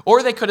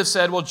 Or they could have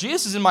said, well,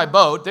 Jesus is in my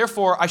boat,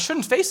 therefore I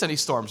shouldn't face any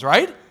storms,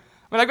 right?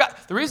 I mean,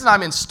 the reason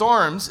I'm in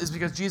storms is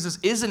because Jesus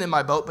isn't in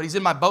my boat, but he's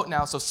in my boat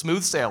now, so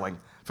smooth sailing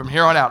from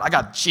here on out. I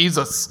got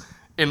Jesus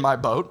in my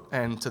boat.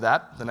 And to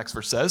that, the next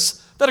verse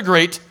says, that a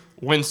great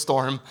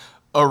windstorm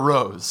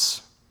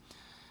arose.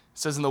 It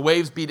says, and the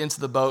waves beat into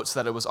the boat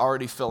so that it was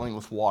already filling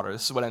with water.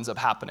 This is what ends up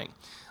happening.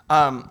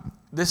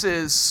 This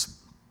is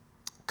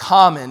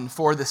common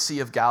for the Sea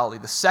of Galilee,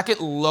 the second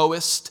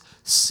lowest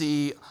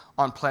sea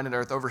on planet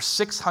Earth, over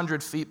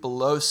 600 feet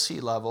below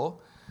sea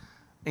level.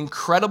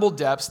 Incredible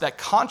depths that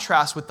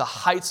contrast with the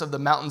heights of the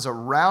mountains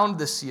around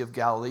the Sea of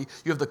Galilee.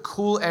 You have the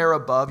cool air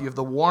above, you have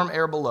the warm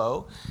air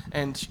below.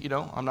 And,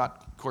 I'm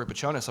not Corey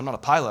Pachonis, I'm not a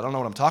pilot. I don't know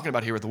what I'm talking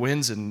about here with the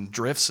winds and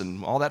drifts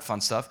and all that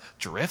fun stuff.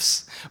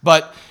 Drifts?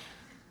 But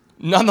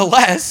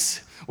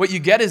nonetheless, what you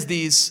get is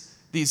these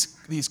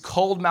these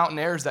cold mountain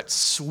airs that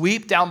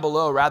sweep down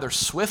below rather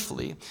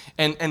swiftly.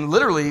 And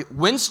literally,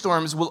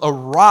 windstorms will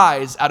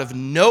arise out of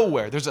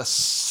nowhere. There's a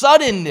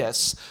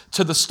suddenness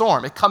to the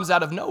storm. It comes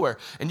out of nowhere.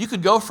 And you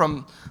could go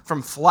from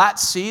flat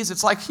seas.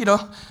 It's like,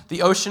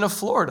 the ocean of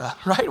Florida,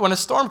 right? When a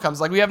storm comes,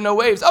 like we have no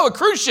waves. Oh, a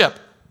cruise ship.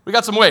 We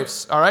got some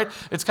waves, all right?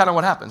 It's kind of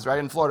what happens, right,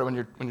 in Florida when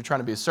you're trying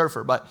to be a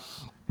surfer. But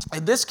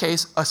in this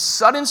case, a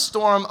sudden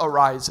storm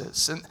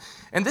arises.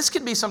 And this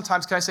can be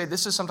sometimes, can I say,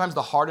 this is sometimes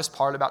the hardest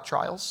part about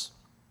trials?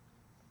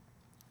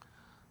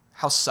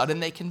 How sudden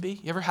they can be.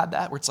 You ever had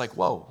that where it's like,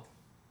 whoa.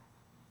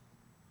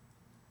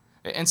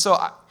 And so,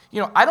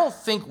 I don't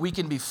think we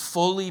can be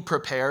fully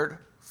prepared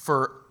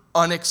for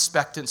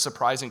unexpected,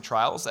 surprising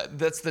trials.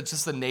 That's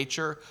just the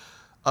nature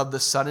of the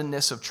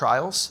suddenness of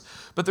trials.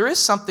 But there is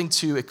something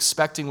to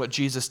expecting what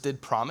Jesus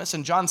did promise.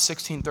 In John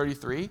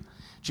 16:33,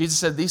 Jesus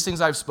said, "These things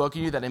I've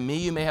spoken to you, that in me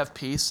you may have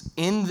peace.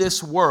 In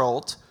this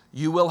world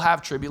you will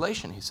have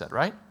tribulation," he said,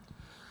 right?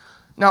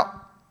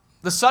 Now,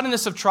 the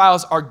suddenness of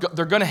trials,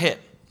 they're going to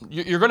hit.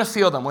 You're going to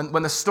feel them.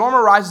 When the storm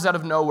arises out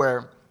of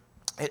nowhere,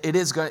 it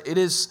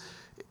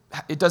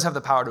does have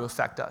the power to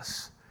affect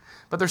us.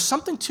 But there's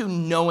something to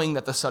knowing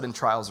that the sudden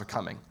trials are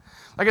coming.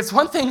 Like, it's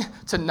one thing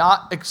to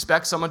not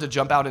expect someone to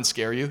jump out and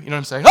scare you. You know what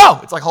I'm saying?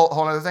 Oh, it's like a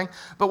whole other thing.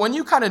 But when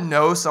you kind of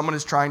know someone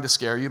is trying to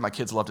scare you, my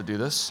kids love to do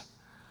this.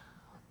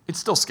 It's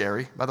still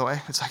scary, by the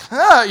way. It's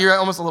like, you're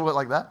almost a little bit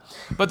like that.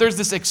 But there's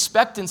this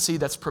expectancy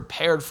that's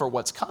prepared for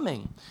what's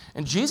coming.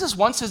 And Jesus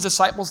wants his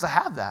disciples to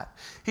have that.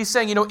 He's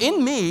saying,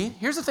 in me,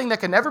 here's the thing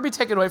that can never be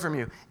taken away from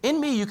you. In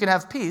me, you can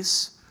have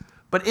peace.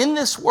 But in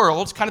this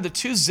world, kind of the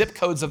two zip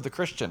codes of the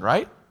Christian,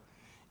 right?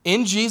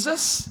 In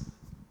Jesus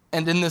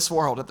and in this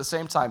world at the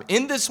same time.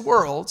 In this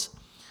world,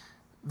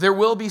 there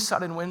will be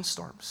sudden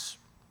windstorms.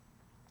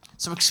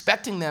 So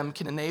expecting them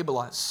can enable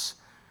us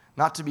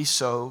not to be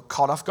so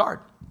caught off guard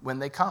when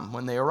they come,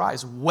 when they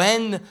arise,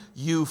 when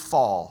you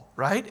fall,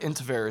 right,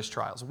 into various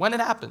trials, when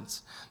it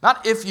happens.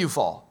 Not if you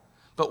fall,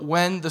 but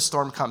when the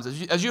storm comes.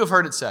 As you have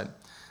heard it said,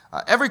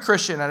 every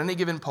Christian at any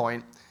given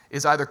point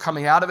is either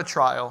coming out of a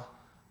trial,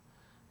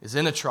 is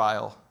in a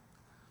trial,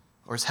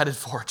 or is headed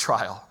for a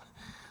trial.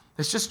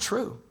 It's just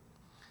true.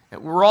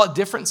 We're all at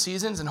different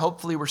seasons, and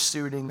hopefully we're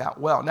stewarding that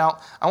well. Now,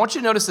 I want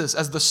you to notice this.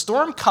 As the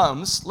storm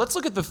comes, let's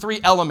look at the three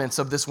elements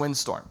of this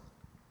windstorm.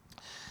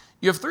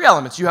 You have three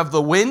elements. You have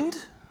the wind,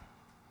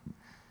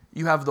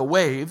 you have the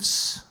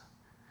waves,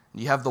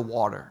 and you have the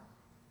water.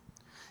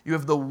 You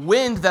have the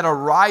wind that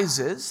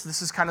arises.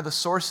 This is kind of the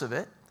source of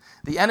it.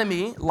 The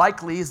enemy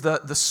likely is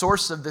the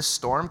source of this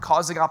storm,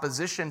 causing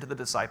opposition to the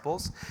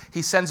disciples.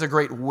 He sends a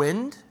great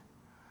wind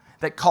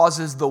that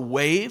causes the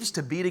waves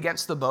to beat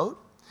against the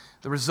boat.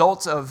 The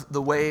result of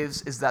the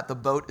waves is that the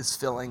boat is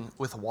filling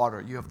with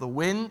water. You have the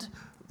wind,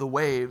 the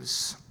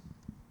waves,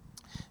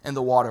 and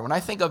the water. When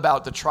I think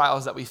about the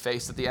trials that we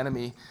face that the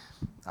enemy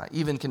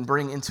even can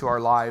bring into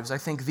our lives, I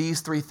think these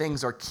three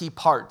things are key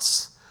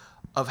parts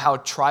of how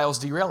trials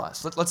derail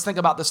us. Let's think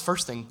about this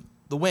first thing,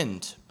 the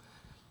wind.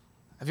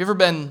 Have you ever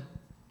been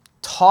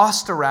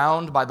tossed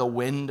around by the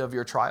wind of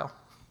your trial?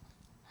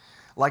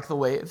 Like the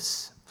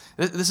waves?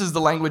 This is the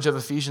language of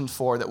Ephesians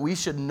 4, that we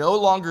should no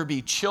longer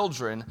be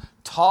children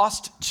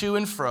tossed to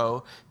and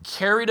fro,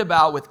 carried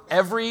about with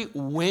every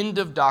wind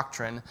of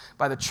doctrine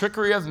by the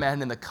trickery of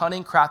men and the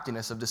cunning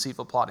craftiness of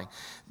deceitful plotting.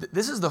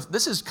 This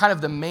is kind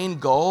of the main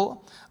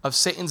goal of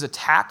Satan's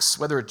attacks,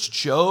 whether it's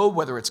Job,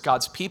 whether it's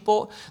God's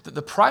people.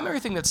 The primary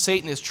thing that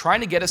Satan is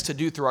trying to get us to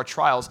do through our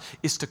trials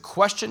is to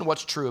question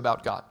what's true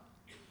about God.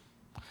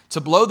 To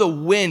blow the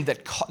wind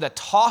that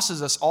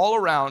tosses us all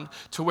around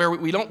to where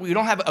we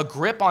don't have a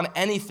grip on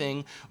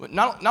anything.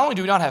 Not only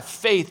do we not have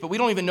faith, but we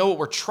don't even know what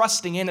we're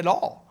trusting in at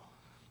all.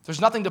 There's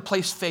nothing to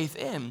place faith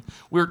in.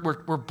 We're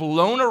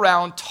blown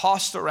around,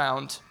 tossed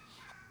around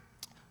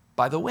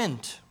by the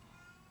wind.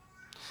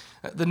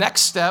 The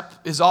next step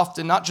is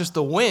often not just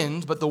the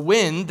wind, but the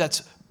wind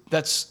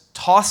that's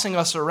tossing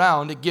us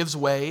around. It gives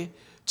way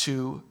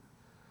to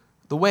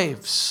the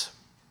waves.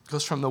 It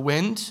goes from the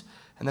wind,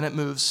 and then it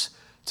moves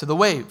to the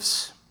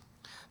waves.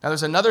 Now,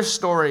 there's another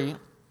story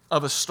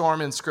of a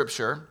storm in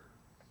Scripture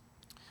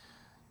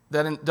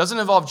that doesn't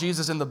involve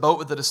Jesus in the boat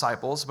with the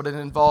disciples, but it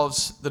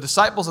involves the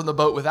disciples in the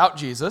boat without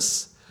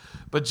Jesus.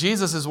 But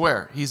Jesus is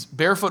where? He's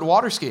barefoot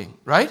water skiing,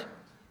 right?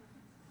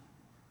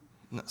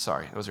 No,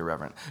 sorry, that was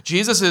irreverent.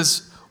 Jesus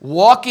is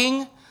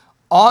walking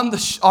on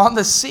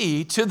the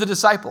sea to the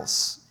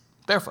disciples,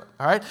 barefoot,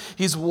 all right?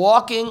 He's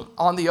walking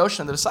on the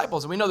ocean, the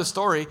disciples, and we know the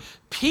story.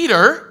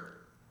 Peter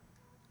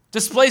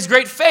displays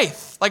great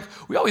faith. Like,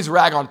 we always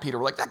rag on Peter.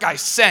 We're like, that guy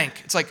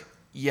sank. It's like,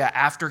 yeah,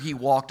 after he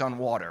walked on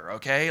water,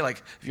 okay? Like,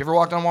 have you ever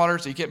walked on water?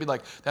 So you can't be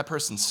like, that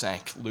person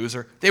sank,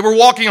 loser. They were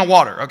walking on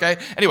water, okay?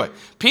 Anyway,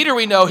 Peter,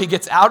 we know, he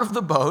gets out of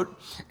the boat,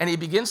 and he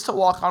begins to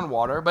walk on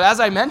water. But as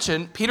I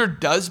mentioned, Peter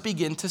does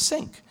begin to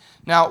sink.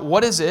 Now,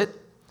 what is it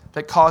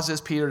that causes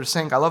Peter to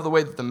sink? I love the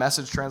way that the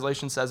Message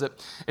translation says it.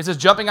 It says,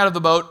 jumping out of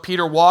the boat,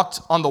 Peter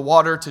walked on the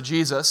water to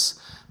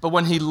Jesus. But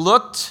when he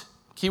looked,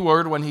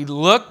 Keyword, when he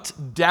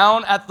looked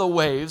down at the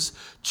waves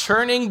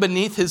churning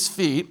beneath his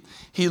feet,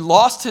 he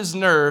lost his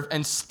nerve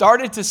and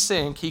started to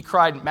sink. He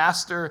cried,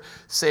 "Master,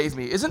 save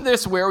me." Isn't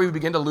this where we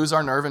begin to lose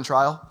our nerve in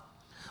trial?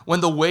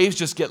 When the waves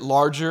just get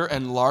larger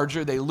and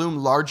larger, they loom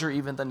larger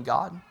even than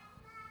God.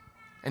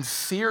 And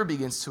fear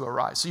begins to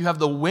arise. So you have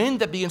the wind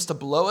that begins to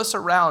blow us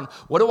around.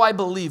 What do I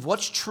believe?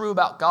 What's true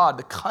about God?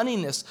 The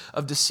cunningness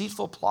of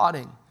deceitful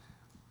plotting.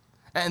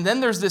 And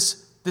then there's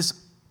this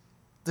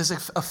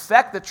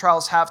effect that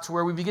trials have to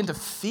where we begin to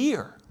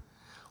fear.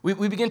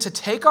 We begin to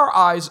take our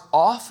eyes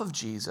off of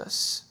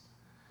Jesus,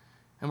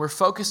 and we're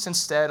focused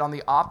instead on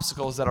the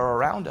obstacles that are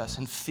around us,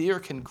 and fear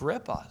can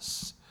grip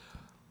us.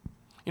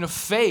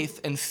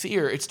 Faith and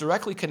fear, it's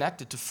directly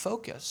connected to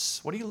focus.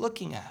 What are you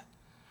looking at?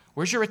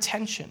 Where's your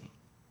attention?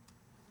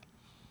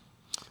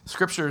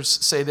 Scriptures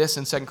say this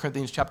in 2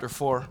 Corinthians chapter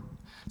 4.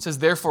 It says,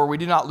 "Therefore we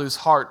do not lose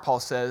heart," Paul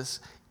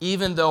says,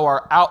 "even though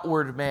our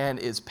outward man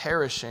is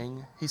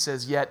perishing," he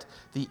says, "yet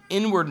the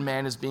inward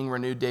man is being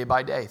renewed day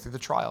by day," through the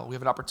trial. We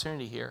have an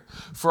opportunity here.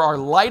 "For our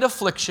light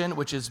affliction,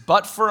 which is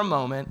but for a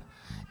moment,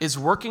 is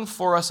working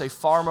for us a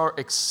far more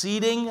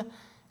exceeding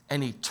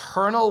and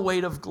eternal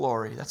weight of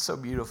glory." That's so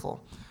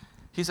beautiful.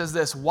 He says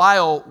this,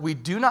 "while we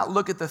do not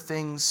look at the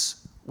things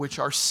which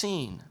are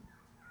seen."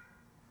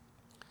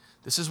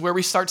 This is where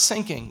we start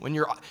sinking.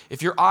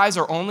 If your eyes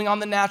are only on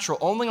the natural,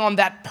 only on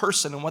that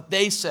person and what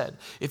they said,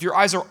 if your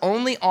eyes are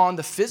only on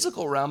the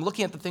physical realm,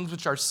 looking at the things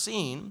which are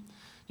seen,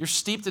 you're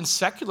steeped in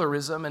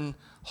secularism and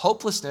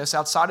hopelessness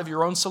outside of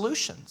your own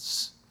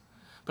solutions.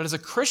 But as a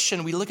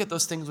Christian, we look at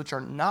those things which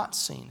are not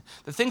seen.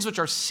 The things which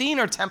are seen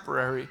are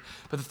temporary,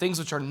 but the things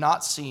which are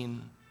not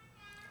seen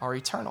are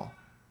eternal.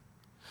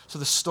 So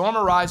the storm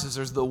arises.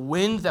 There's the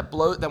wind that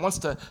wants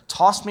to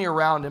toss me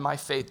around in my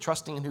faith,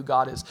 trusting in who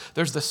God is.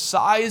 There's the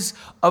size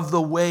of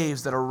the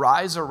waves that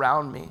arise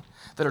around me,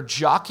 that are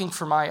jockeying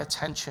for my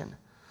attention,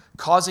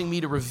 causing me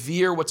to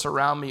revere what's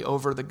around me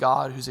over the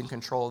God who's in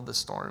control of the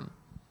storm.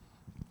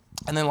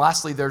 And then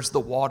lastly, there's the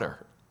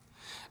water.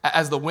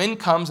 As the wind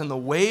comes and the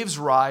waves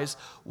rise,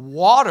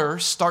 water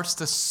starts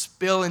to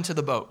spill into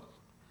the boat.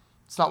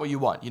 It's not what you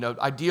want.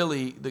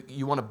 Ideally,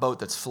 you want a boat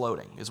that's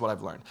floating, is what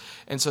I've learned.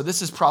 And so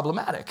this is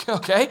problematic,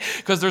 okay?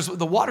 Because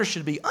the water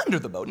should be under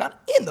the boat,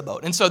 not in the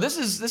boat. And so this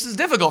is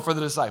difficult for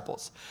the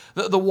disciples.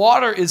 The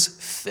water is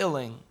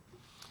filling.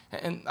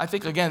 And I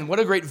think, again, what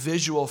a great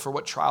visual for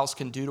what trials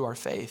can do to our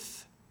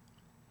faith.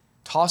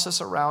 Toss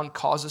us around,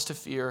 cause us to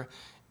fear,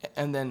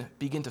 and then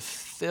begin to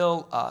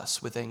fill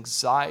us with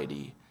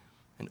anxiety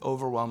and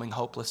overwhelming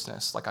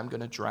hopelessness, like I'm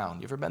going to drown.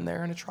 You ever been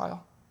there in a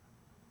trial?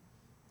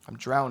 I'm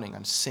drowning,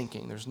 I'm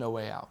sinking, there's no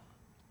way out.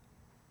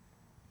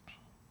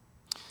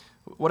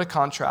 What a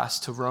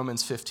contrast to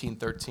Romans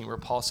 15:13, where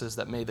Paul says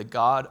that may the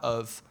God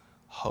of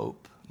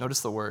hope, notice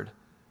the word,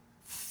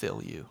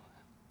 fill you.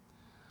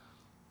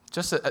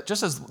 Just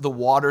as the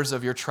waters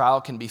of your trial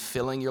can be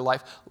filling your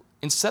life,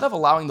 instead of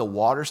allowing the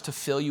waters to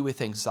fill you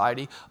with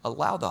anxiety,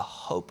 allow the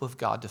hope of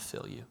God to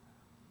fill you.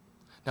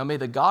 Now may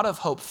the God of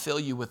hope fill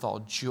you with all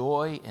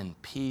joy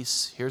and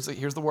peace, here's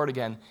the word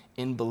again,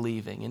 in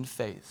believing, in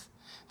faith,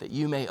 that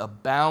you may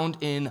abound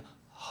in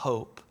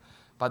hope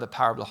by the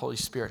power of the Holy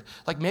Spirit.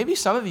 Like maybe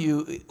some of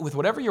you, with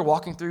whatever you're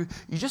walking through,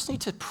 you just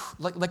need to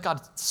let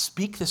God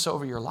speak this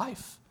over your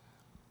life.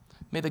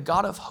 May the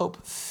God of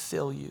hope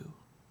fill you.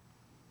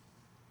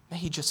 May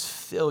he just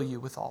fill you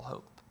with all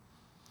hope,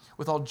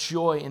 with all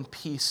joy and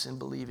peace in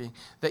believing,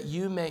 that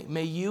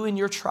may you in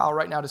your trial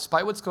right now,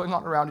 despite what's going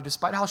on around you,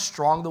 despite how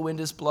strong the wind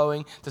is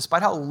blowing,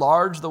 despite how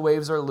large the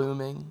waves are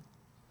looming,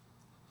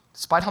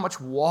 despite how much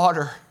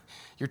water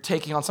you're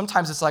taking on.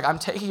 Sometimes it's like I'm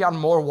taking on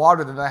more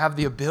water than I have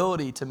the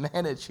ability to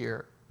manage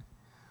here.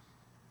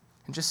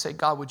 And just say,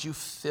 God, would you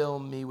fill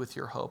me with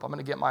your hope? I'm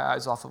going to get my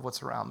eyes off of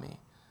what's around me.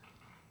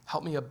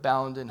 Help me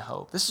abound in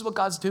hope. This is what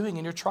God's doing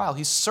in your trial.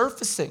 He's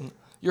surfacing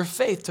your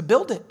faith to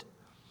build it,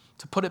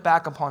 to put it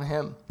back upon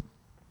him.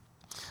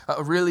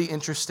 A really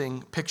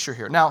interesting picture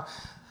here. Now,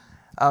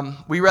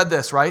 we read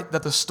this, right?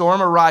 That the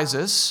storm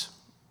arises,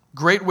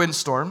 great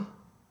windstorm.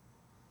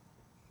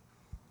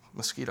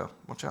 Mosquito,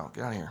 watch out,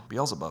 get out of here.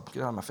 Beelzebub,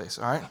 get out of my face,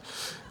 all right?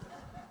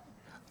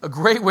 A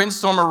great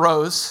windstorm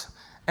arose,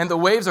 and the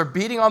waves are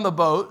beating on the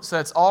boat, so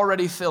it's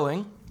already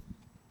filling.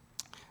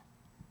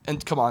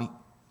 And come on,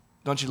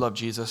 don't you love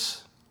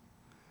Jesus?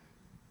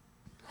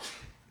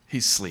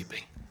 He's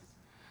sleeping.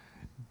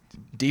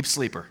 Deep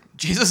sleeper.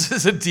 Jesus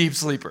is a deep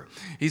sleeper.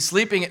 He's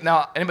sleeping.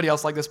 Now, anybody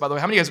else like this, by the way?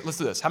 How many of you guys, let's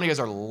do this. How many of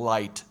you guys are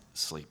light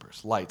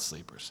sleepers? Light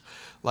sleepers.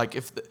 Like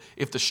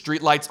if the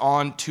street light's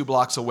on 2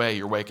 blocks away,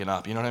 you're waking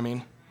up. You know what I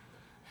mean?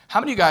 How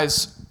many of you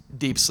guys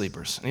deep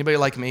sleepers? Anybody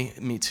like me?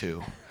 Me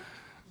too.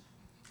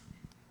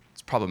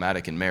 It's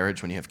problematic in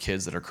marriage when you have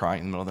kids that are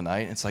crying in the middle of the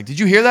night. It's like, did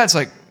you hear that? It's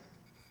like,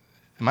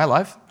 am I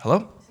alive?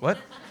 Hello? What?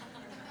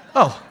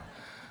 Oh,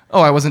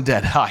 I wasn't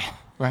dead. Hi,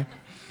 right?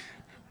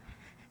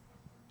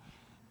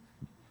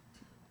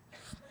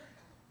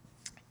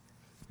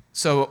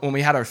 So when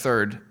we had our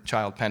third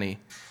child, Penny,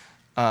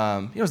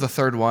 it was the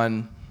third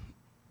one.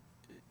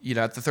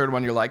 At the third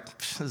one, you're like,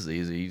 this is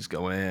easy. You just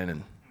go in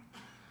and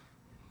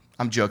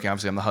I'm joking.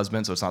 Obviously, I'm the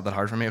husband, so it's not that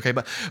hard for me, okay?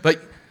 But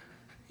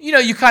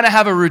you kind of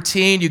have a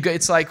routine. It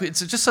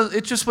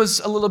just was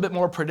a little bit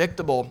more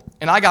predictable,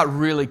 and I got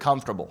really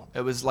comfortable.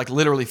 It was like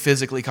literally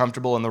physically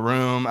comfortable in the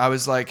room. I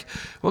was like,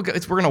 well,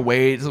 we're gonna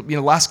wait. The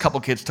last couple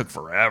kids took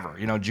forever.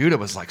 Judah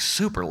was like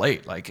super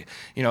late. Like,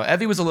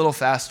 Evie was a little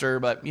faster,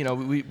 but we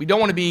don't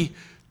want to be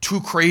too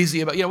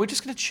crazy about. We're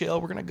just gonna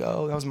chill. We're gonna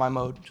go. That was my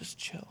mode. Just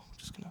chill.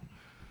 Just gonna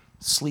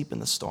sleep in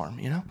the storm.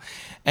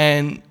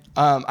 And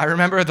I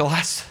remember the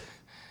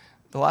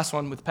last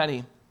one with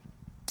Penny.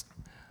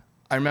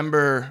 I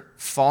remember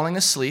falling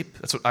asleep.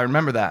 I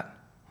remember that.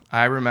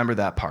 I remember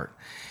that part.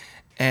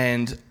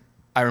 And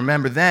I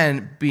remember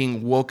then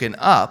being woken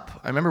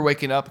up. I remember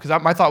waking up because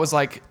my thought was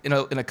like, in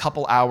a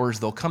couple hours,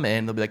 they'll come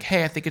in. They'll be like,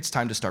 hey, I think it's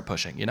time to start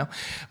pushing,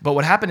 But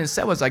what happened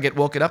instead was I get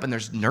woken up and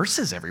there's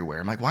nurses everywhere.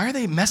 I'm like, why are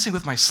they messing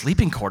with my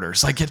sleeping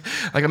quarters? Like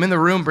I'm in the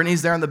room,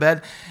 Brittany's there on the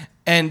bed.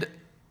 And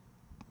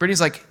Brittany's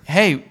like,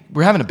 hey,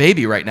 we're having a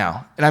baby right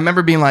now. And I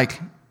remember being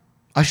like,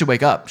 I should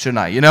wake up, shouldn't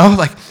I?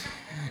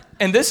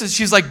 And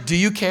she's like, do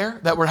you care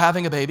that we're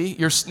having a baby?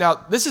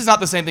 Now, this is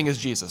not the same thing as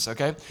Jesus,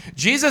 okay?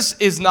 Jesus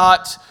is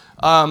not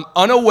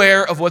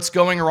unaware of what's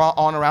going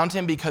on around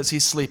him because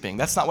he's sleeping.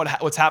 That's not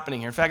what's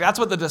happening here. In fact, that's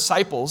what the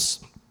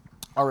disciples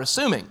are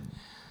assuming.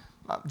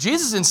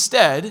 Jesus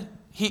instead,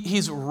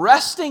 he's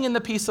resting in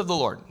the peace of the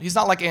Lord. He's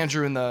not like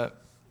Andrew in the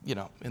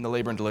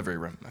labor and delivery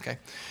room, okay?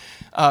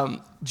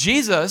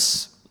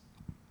 Jesus,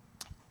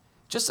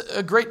 just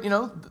a great,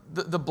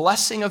 the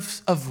blessing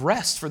of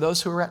rest for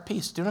those who are at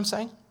peace. Do you know what I'm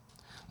saying?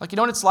 Like,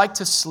 what it's like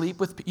to sleep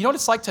with, what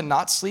it's like to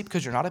not sleep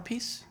because you're not at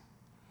peace?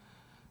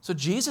 So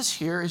Jesus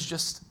here is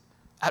just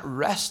at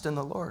rest in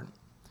the Lord.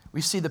 We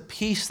see the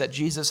peace that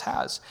Jesus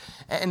has.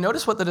 And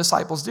notice what the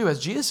disciples do. As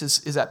Jesus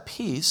is at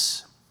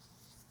peace,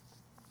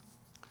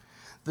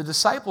 the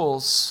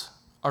disciples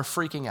are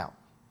freaking out.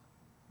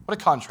 What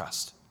a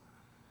contrast.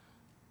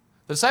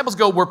 The disciples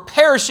go, we're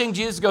perishing.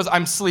 Jesus goes,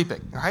 I'm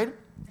sleeping, right?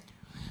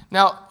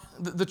 Now,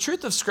 the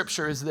truth of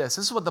Scripture is this.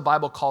 This is what the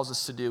Bible calls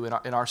us to do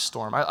in our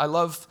storm. I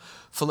love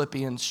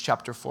Philippians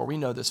chapter 4. We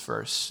know this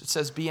verse. It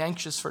says, be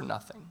anxious for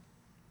nothing,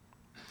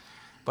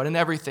 but in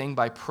everything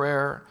by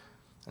prayer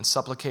and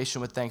supplication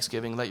with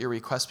thanksgiving, let your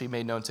requests be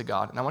made known to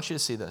God. And I want you to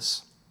see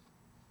this.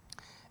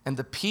 And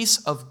the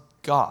peace of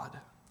God,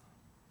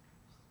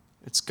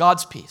 it's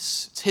God's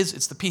peace.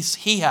 It's the peace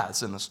he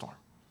has in the storm,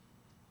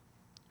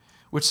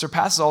 which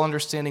surpasses all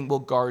understanding, will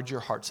guard your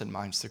hearts and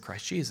minds through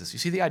Christ Jesus. You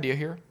see the idea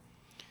here?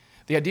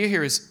 The idea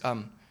here is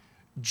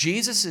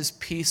Jesus'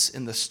 peace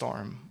in the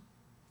storm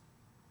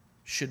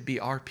should be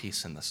our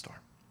peace in the storm.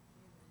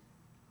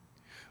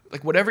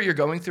 Like whatever you're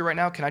going through right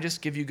now, can I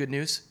just give you good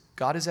news?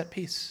 God is at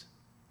peace.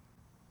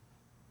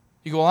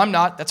 You go, well, I'm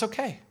not. That's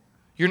okay.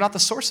 You're not the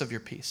source of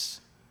your peace.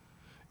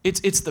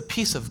 It's the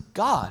peace of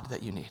God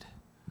that you need.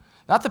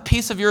 Not the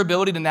peace of your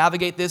ability to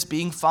navigate this,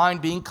 being fine,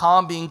 being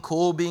calm, being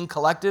cool, being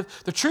collective.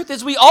 The truth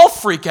is we all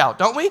freak out,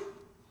 don't we?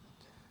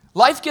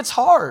 Life gets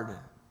hard.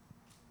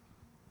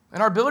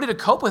 And our ability to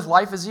cope with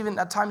life is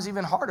at times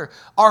even harder.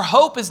 Our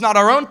hope is not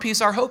our own peace.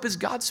 Our hope is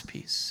God's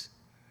peace.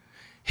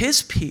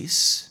 His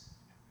peace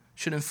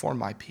should inform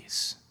my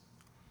peace.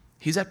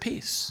 He's at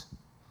peace.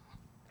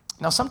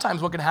 Now,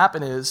 sometimes what can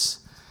happen is,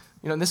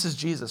 and this is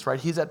Jesus, right?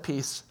 He's at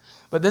peace.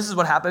 But this is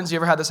what happens. You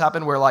ever had this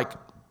happen where, like,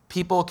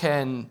 people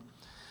can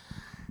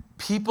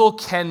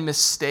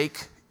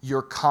mistake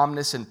your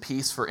calmness and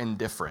peace for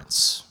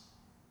indifference.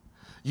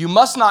 You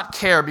must not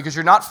care because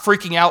you're not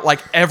freaking out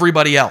like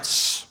everybody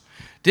else.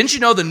 Didn't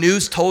you know the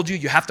news told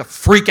you have to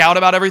freak out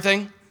about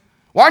everything?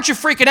 Why aren't you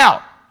freaking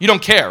out? You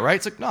don't care, right?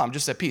 It's like, no, I'm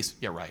just at peace.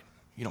 Yeah, right.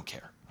 You don't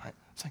care, right?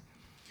 It's like,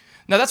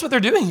 now that's what they're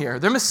doing here.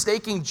 They're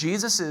mistaking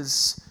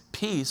Jesus'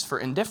 peace for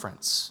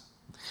indifference.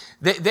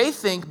 They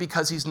think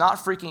because he's not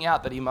freaking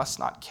out that he must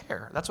not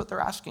care. That's what they're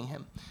asking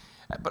him.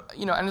 But,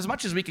 and as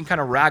much as we can kind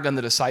of rag on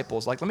the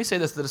disciples, like, let me say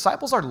this, the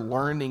disciples are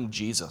learning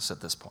Jesus at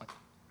this point.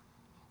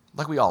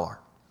 Like we all are.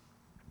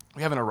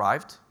 We haven't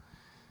arrived.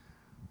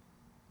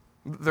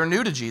 They're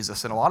new to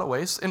Jesus in a lot of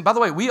ways. And by the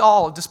way, we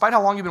all, despite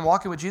how long you've been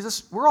walking with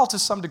Jesus, we're all to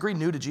some degree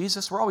new to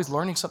Jesus. We're always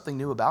learning something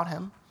new about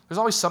him. There's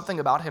always something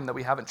about him that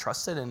we haven't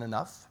trusted in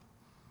enough.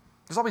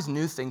 There's always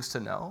new things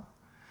to know.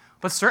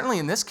 But certainly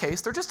in this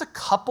case, they're just a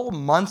couple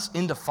months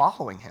into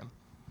following him.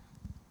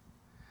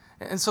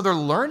 And so they're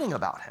learning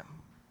about him.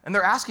 And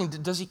they're asking,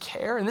 does he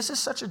care? And this is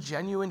such a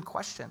genuine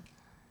question.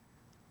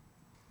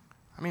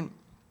 I mean,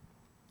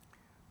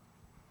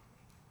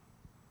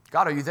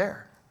 God, are you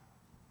there?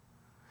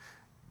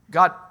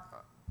 God,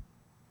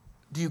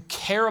 do you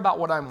care about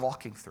what I'm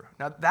walking through?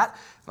 Now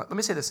let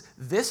me say this.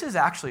 This is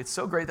actually, it's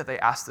so great that they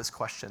asked this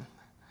question.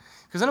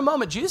 Because in a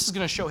moment, Jesus is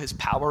going to show his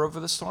power over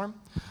the storm.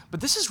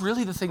 But this is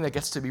really the thing that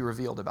gets to be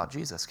revealed about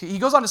Jesus. He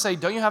goes on to say,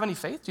 don't you have any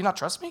faith? Do you not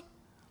trust me?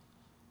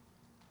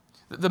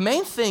 The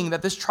main thing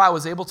that this trial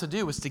was able to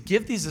do was to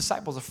give these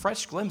disciples a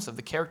fresh glimpse of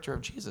the character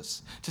of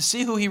Jesus, to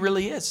see who he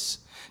really is,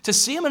 to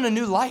see him in a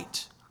new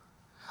light.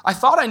 I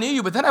thought I knew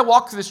you, but then I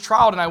walked through this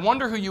trial and I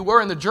wonder who you were,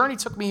 and the journey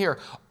took me here.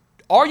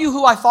 Are you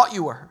who I thought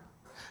you were?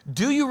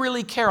 Do you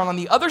really care? And on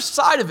the other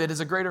side of it is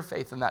a greater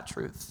faith in that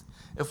truth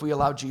if we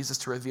allow Jesus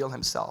to reveal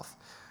himself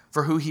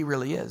for who he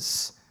really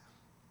is.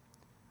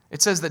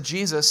 It says that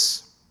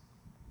Jesus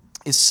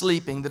is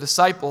sleeping. The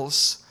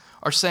disciples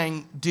are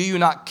saying, do you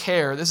not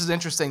care? This is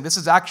interesting. This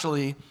is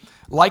actually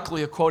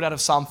likely a quote out of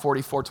Psalm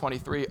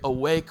 44:23.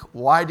 Awake,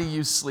 why do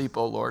you sleep,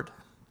 O Lord?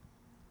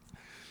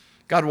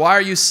 God, why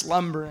are you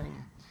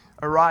slumbering?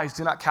 Arise,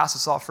 do not cast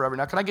us off forever.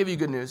 Now, can I give you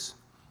good news?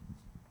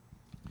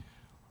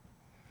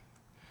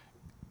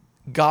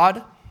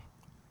 God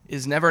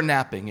is never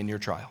napping in your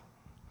trial.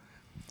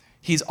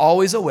 He's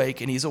always awake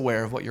and he's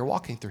aware of what you're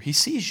walking through. He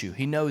sees you.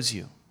 He knows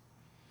you.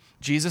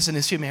 Jesus in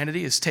his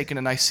humanity is taking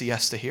a nice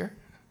siesta here.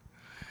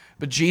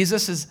 But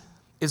Jesus is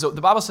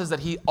the Bible says that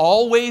he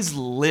always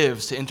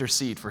lives to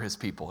intercede for his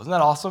people. Isn't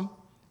that awesome?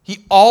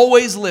 He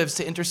always lives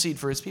to intercede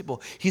for his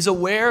people. He's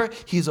aware,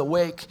 he's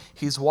awake,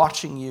 he's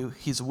watching you,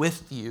 he's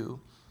with you.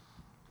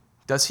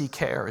 Does he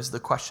care is the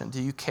question.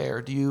 Do you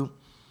care? Do you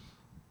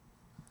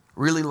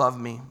really love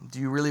me? Do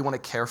you really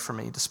want to care for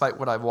me despite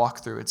what I've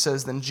walked through? It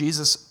says, then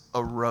Jesus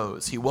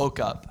arose. He woke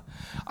up.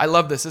 I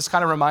love this. This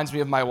kind of reminds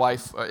me of my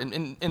wife.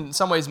 In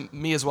some ways,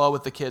 me as well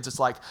with the kids. It's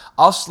like,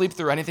 I'll sleep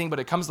through anything, but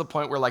it comes to the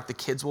point where like the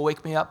kids will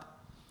wake me up.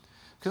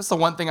 Because it's the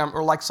one thing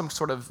or like some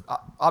sort of,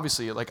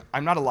 obviously, like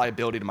I'm not a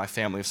liability to my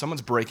family. If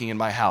someone's breaking in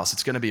my house,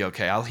 it's going to be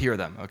okay. I'll hear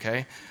them,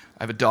 okay?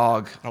 I have a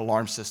dog, an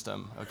alarm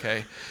system,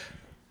 okay?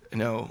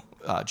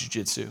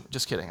 Jiu-jitsu.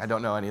 Just kidding. I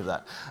don't know any of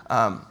that.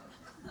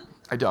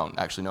 I don't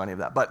actually know any of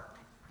that. But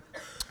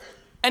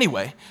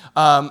anyway,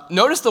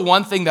 notice the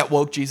one thing that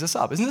woke Jesus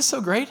up. Isn't this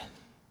so great?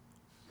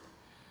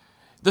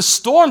 The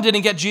storm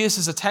didn't get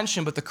Jesus'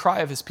 attention, but the cry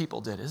of his people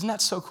did. Isn't that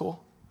so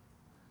cool?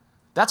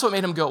 That's what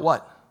made him go,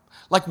 what?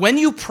 Like when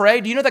you pray,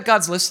 do you know that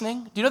God's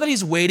listening? Do you know that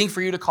he's waiting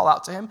for you to call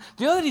out to him?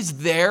 Do you know that he's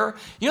there?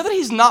 You know that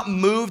he's not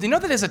moved? Do you know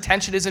that his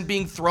attention isn't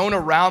being thrown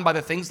around by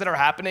the things that are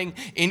happening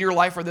in your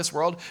life or this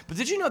world? But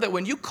did you know that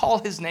when you call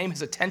his name,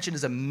 his attention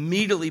is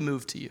immediately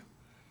moved to you?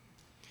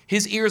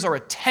 His ears are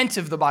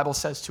attentive, the Bible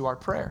says, to our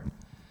prayer.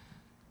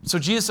 So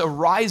Jesus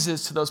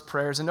arises to those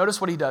prayers, and notice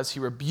what he does. He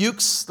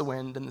rebukes the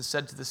wind and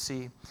said to the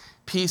sea,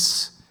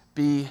 peace,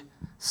 be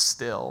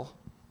still.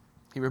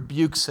 He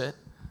rebukes it.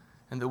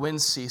 And the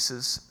wind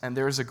ceases, and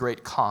there is a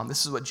great calm.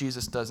 This is what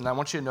Jesus does, and I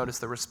want you to notice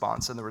the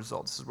response and the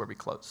result. This is where we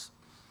close.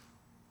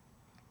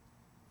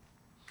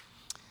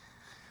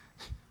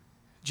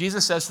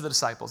 Jesus says to the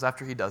disciples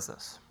after he does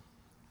this,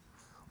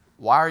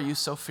 why are you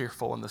so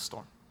fearful in the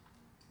storm?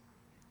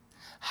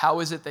 How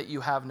is it that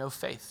you have no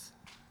faith?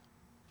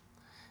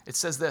 It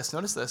says this,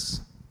 notice this,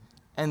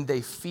 and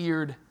they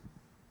feared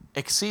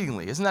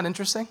exceedingly. Isn't that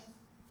interesting?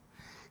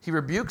 He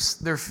rebukes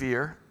their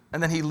fear,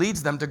 and then he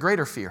leads them to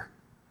greater fear.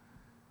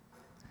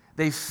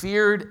 They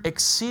feared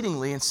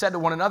exceedingly and said to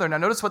one another. Now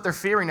notice what they're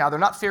fearing now. They're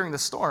not fearing the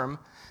storm.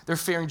 They're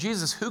fearing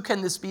Jesus. Who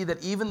can this be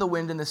that even the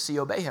wind and the sea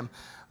obey him?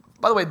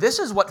 By the way, this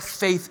is what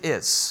faith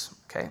is,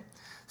 okay?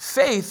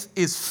 Faith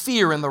is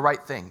fear in the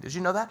right thing. Did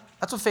you know that?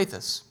 That's what faith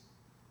is.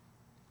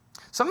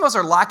 Some of us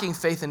are lacking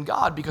faith in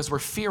God because we're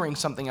fearing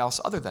something else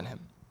other than him.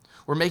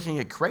 We're making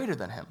it greater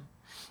than him.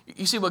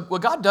 You see, what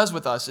God does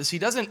with us is he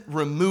doesn't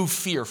remove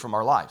fear from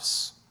our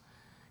lives.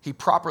 He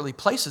properly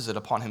places it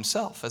upon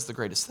himself as the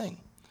greatest thing.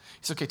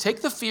 He said, okay,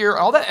 take the fear,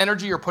 all that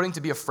energy you're putting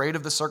to be afraid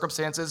of the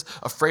circumstances,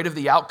 afraid of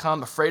the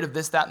outcome, afraid of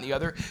this, that, and the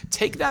other.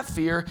 Take that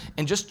fear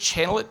and just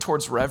channel it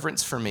towards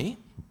reverence for me.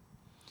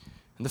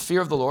 And the fear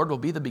of the Lord will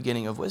be the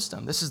beginning of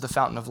wisdom. This is the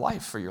fountain of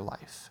life for your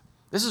life.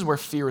 This is where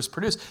fear is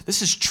produced.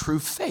 This is true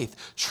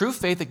faith. True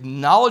faith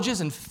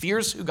acknowledges and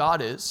fears who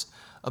God is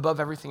above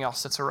everything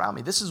else that's around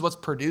me. This is what's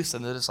produced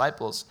in the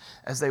disciples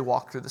as they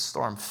walk through the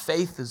storm.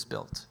 Faith is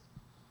built.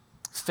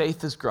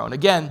 Faith has grown.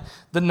 Again,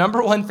 the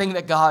number one thing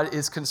that God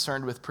is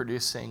concerned with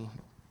producing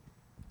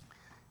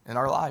in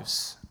our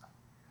lives,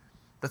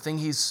 the thing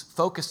he's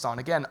focused on,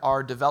 again,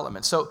 our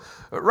development. So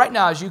right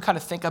now, as you kind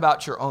of think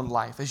about your own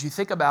life, as you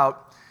think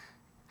about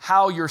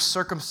how your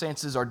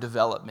circumstances are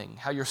developing,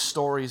 how your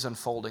story is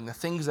unfolding, the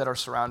things that are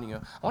surrounding you,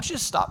 I want you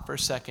to stop for a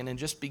second and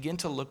just begin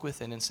to look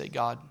within and say,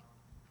 God,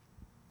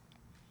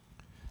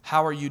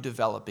 how are you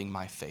developing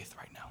my faith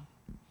right now?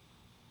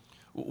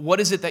 What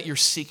is it that you're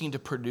seeking to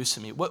produce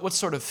in me? What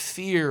sort of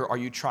fear are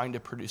you trying to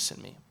produce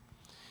in me?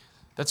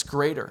 That's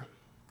greater.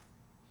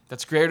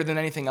 That's greater than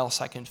anything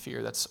else I can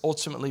fear. That's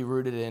ultimately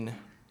rooted in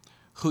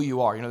who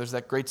you are. You know, there's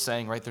that great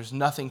saying, right? There's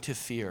nothing to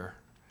fear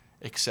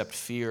except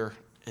fear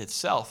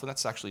itself. And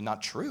that's actually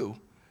not true.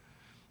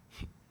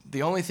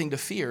 The only thing to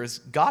fear is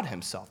God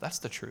himself. That's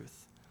the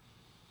truth.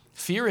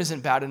 Fear isn't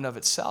bad in and of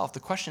itself.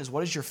 The question is,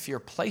 what is your fear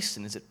placed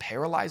in? Is it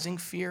paralyzing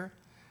fear?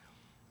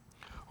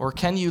 Or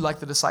can you,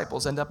 like the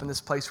disciples, end up in this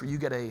place where you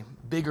get a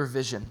bigger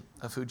vision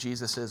of who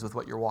Jesus is with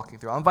what you're walking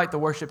through? I'll invite the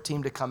worship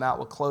team to come out.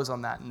 We'll close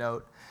on that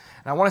note.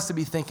 And I want us to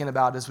be thinking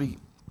about, as we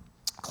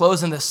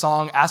close in this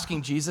song,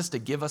 asking Jesus to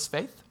give us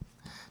faith,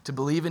 to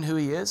believe in who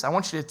he is. I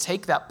want you to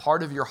take that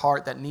part of your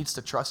heart that needs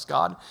to trust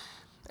God,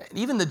 and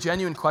even the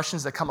genuine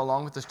questions that come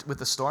along with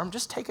the storm,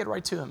 just take it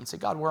right to him and say,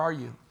 God, where are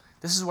you?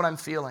 This is what I'm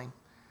feeling.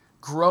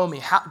 grow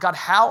me? God,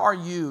 how are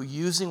you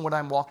using what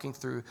I'm walking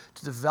through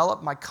to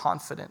develop my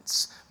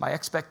confidence, my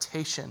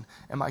expectation,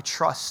 and my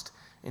trust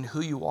in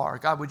who you are?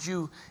 God, would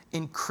you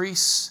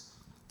increase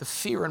the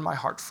fear in my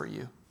heart for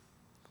you?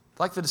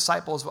 Like the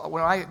disciples,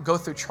 when I go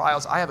through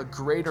trials, I have a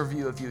greater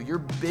view of you. You're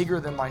bigger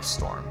than my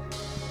storm,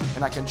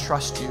 and I can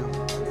trust you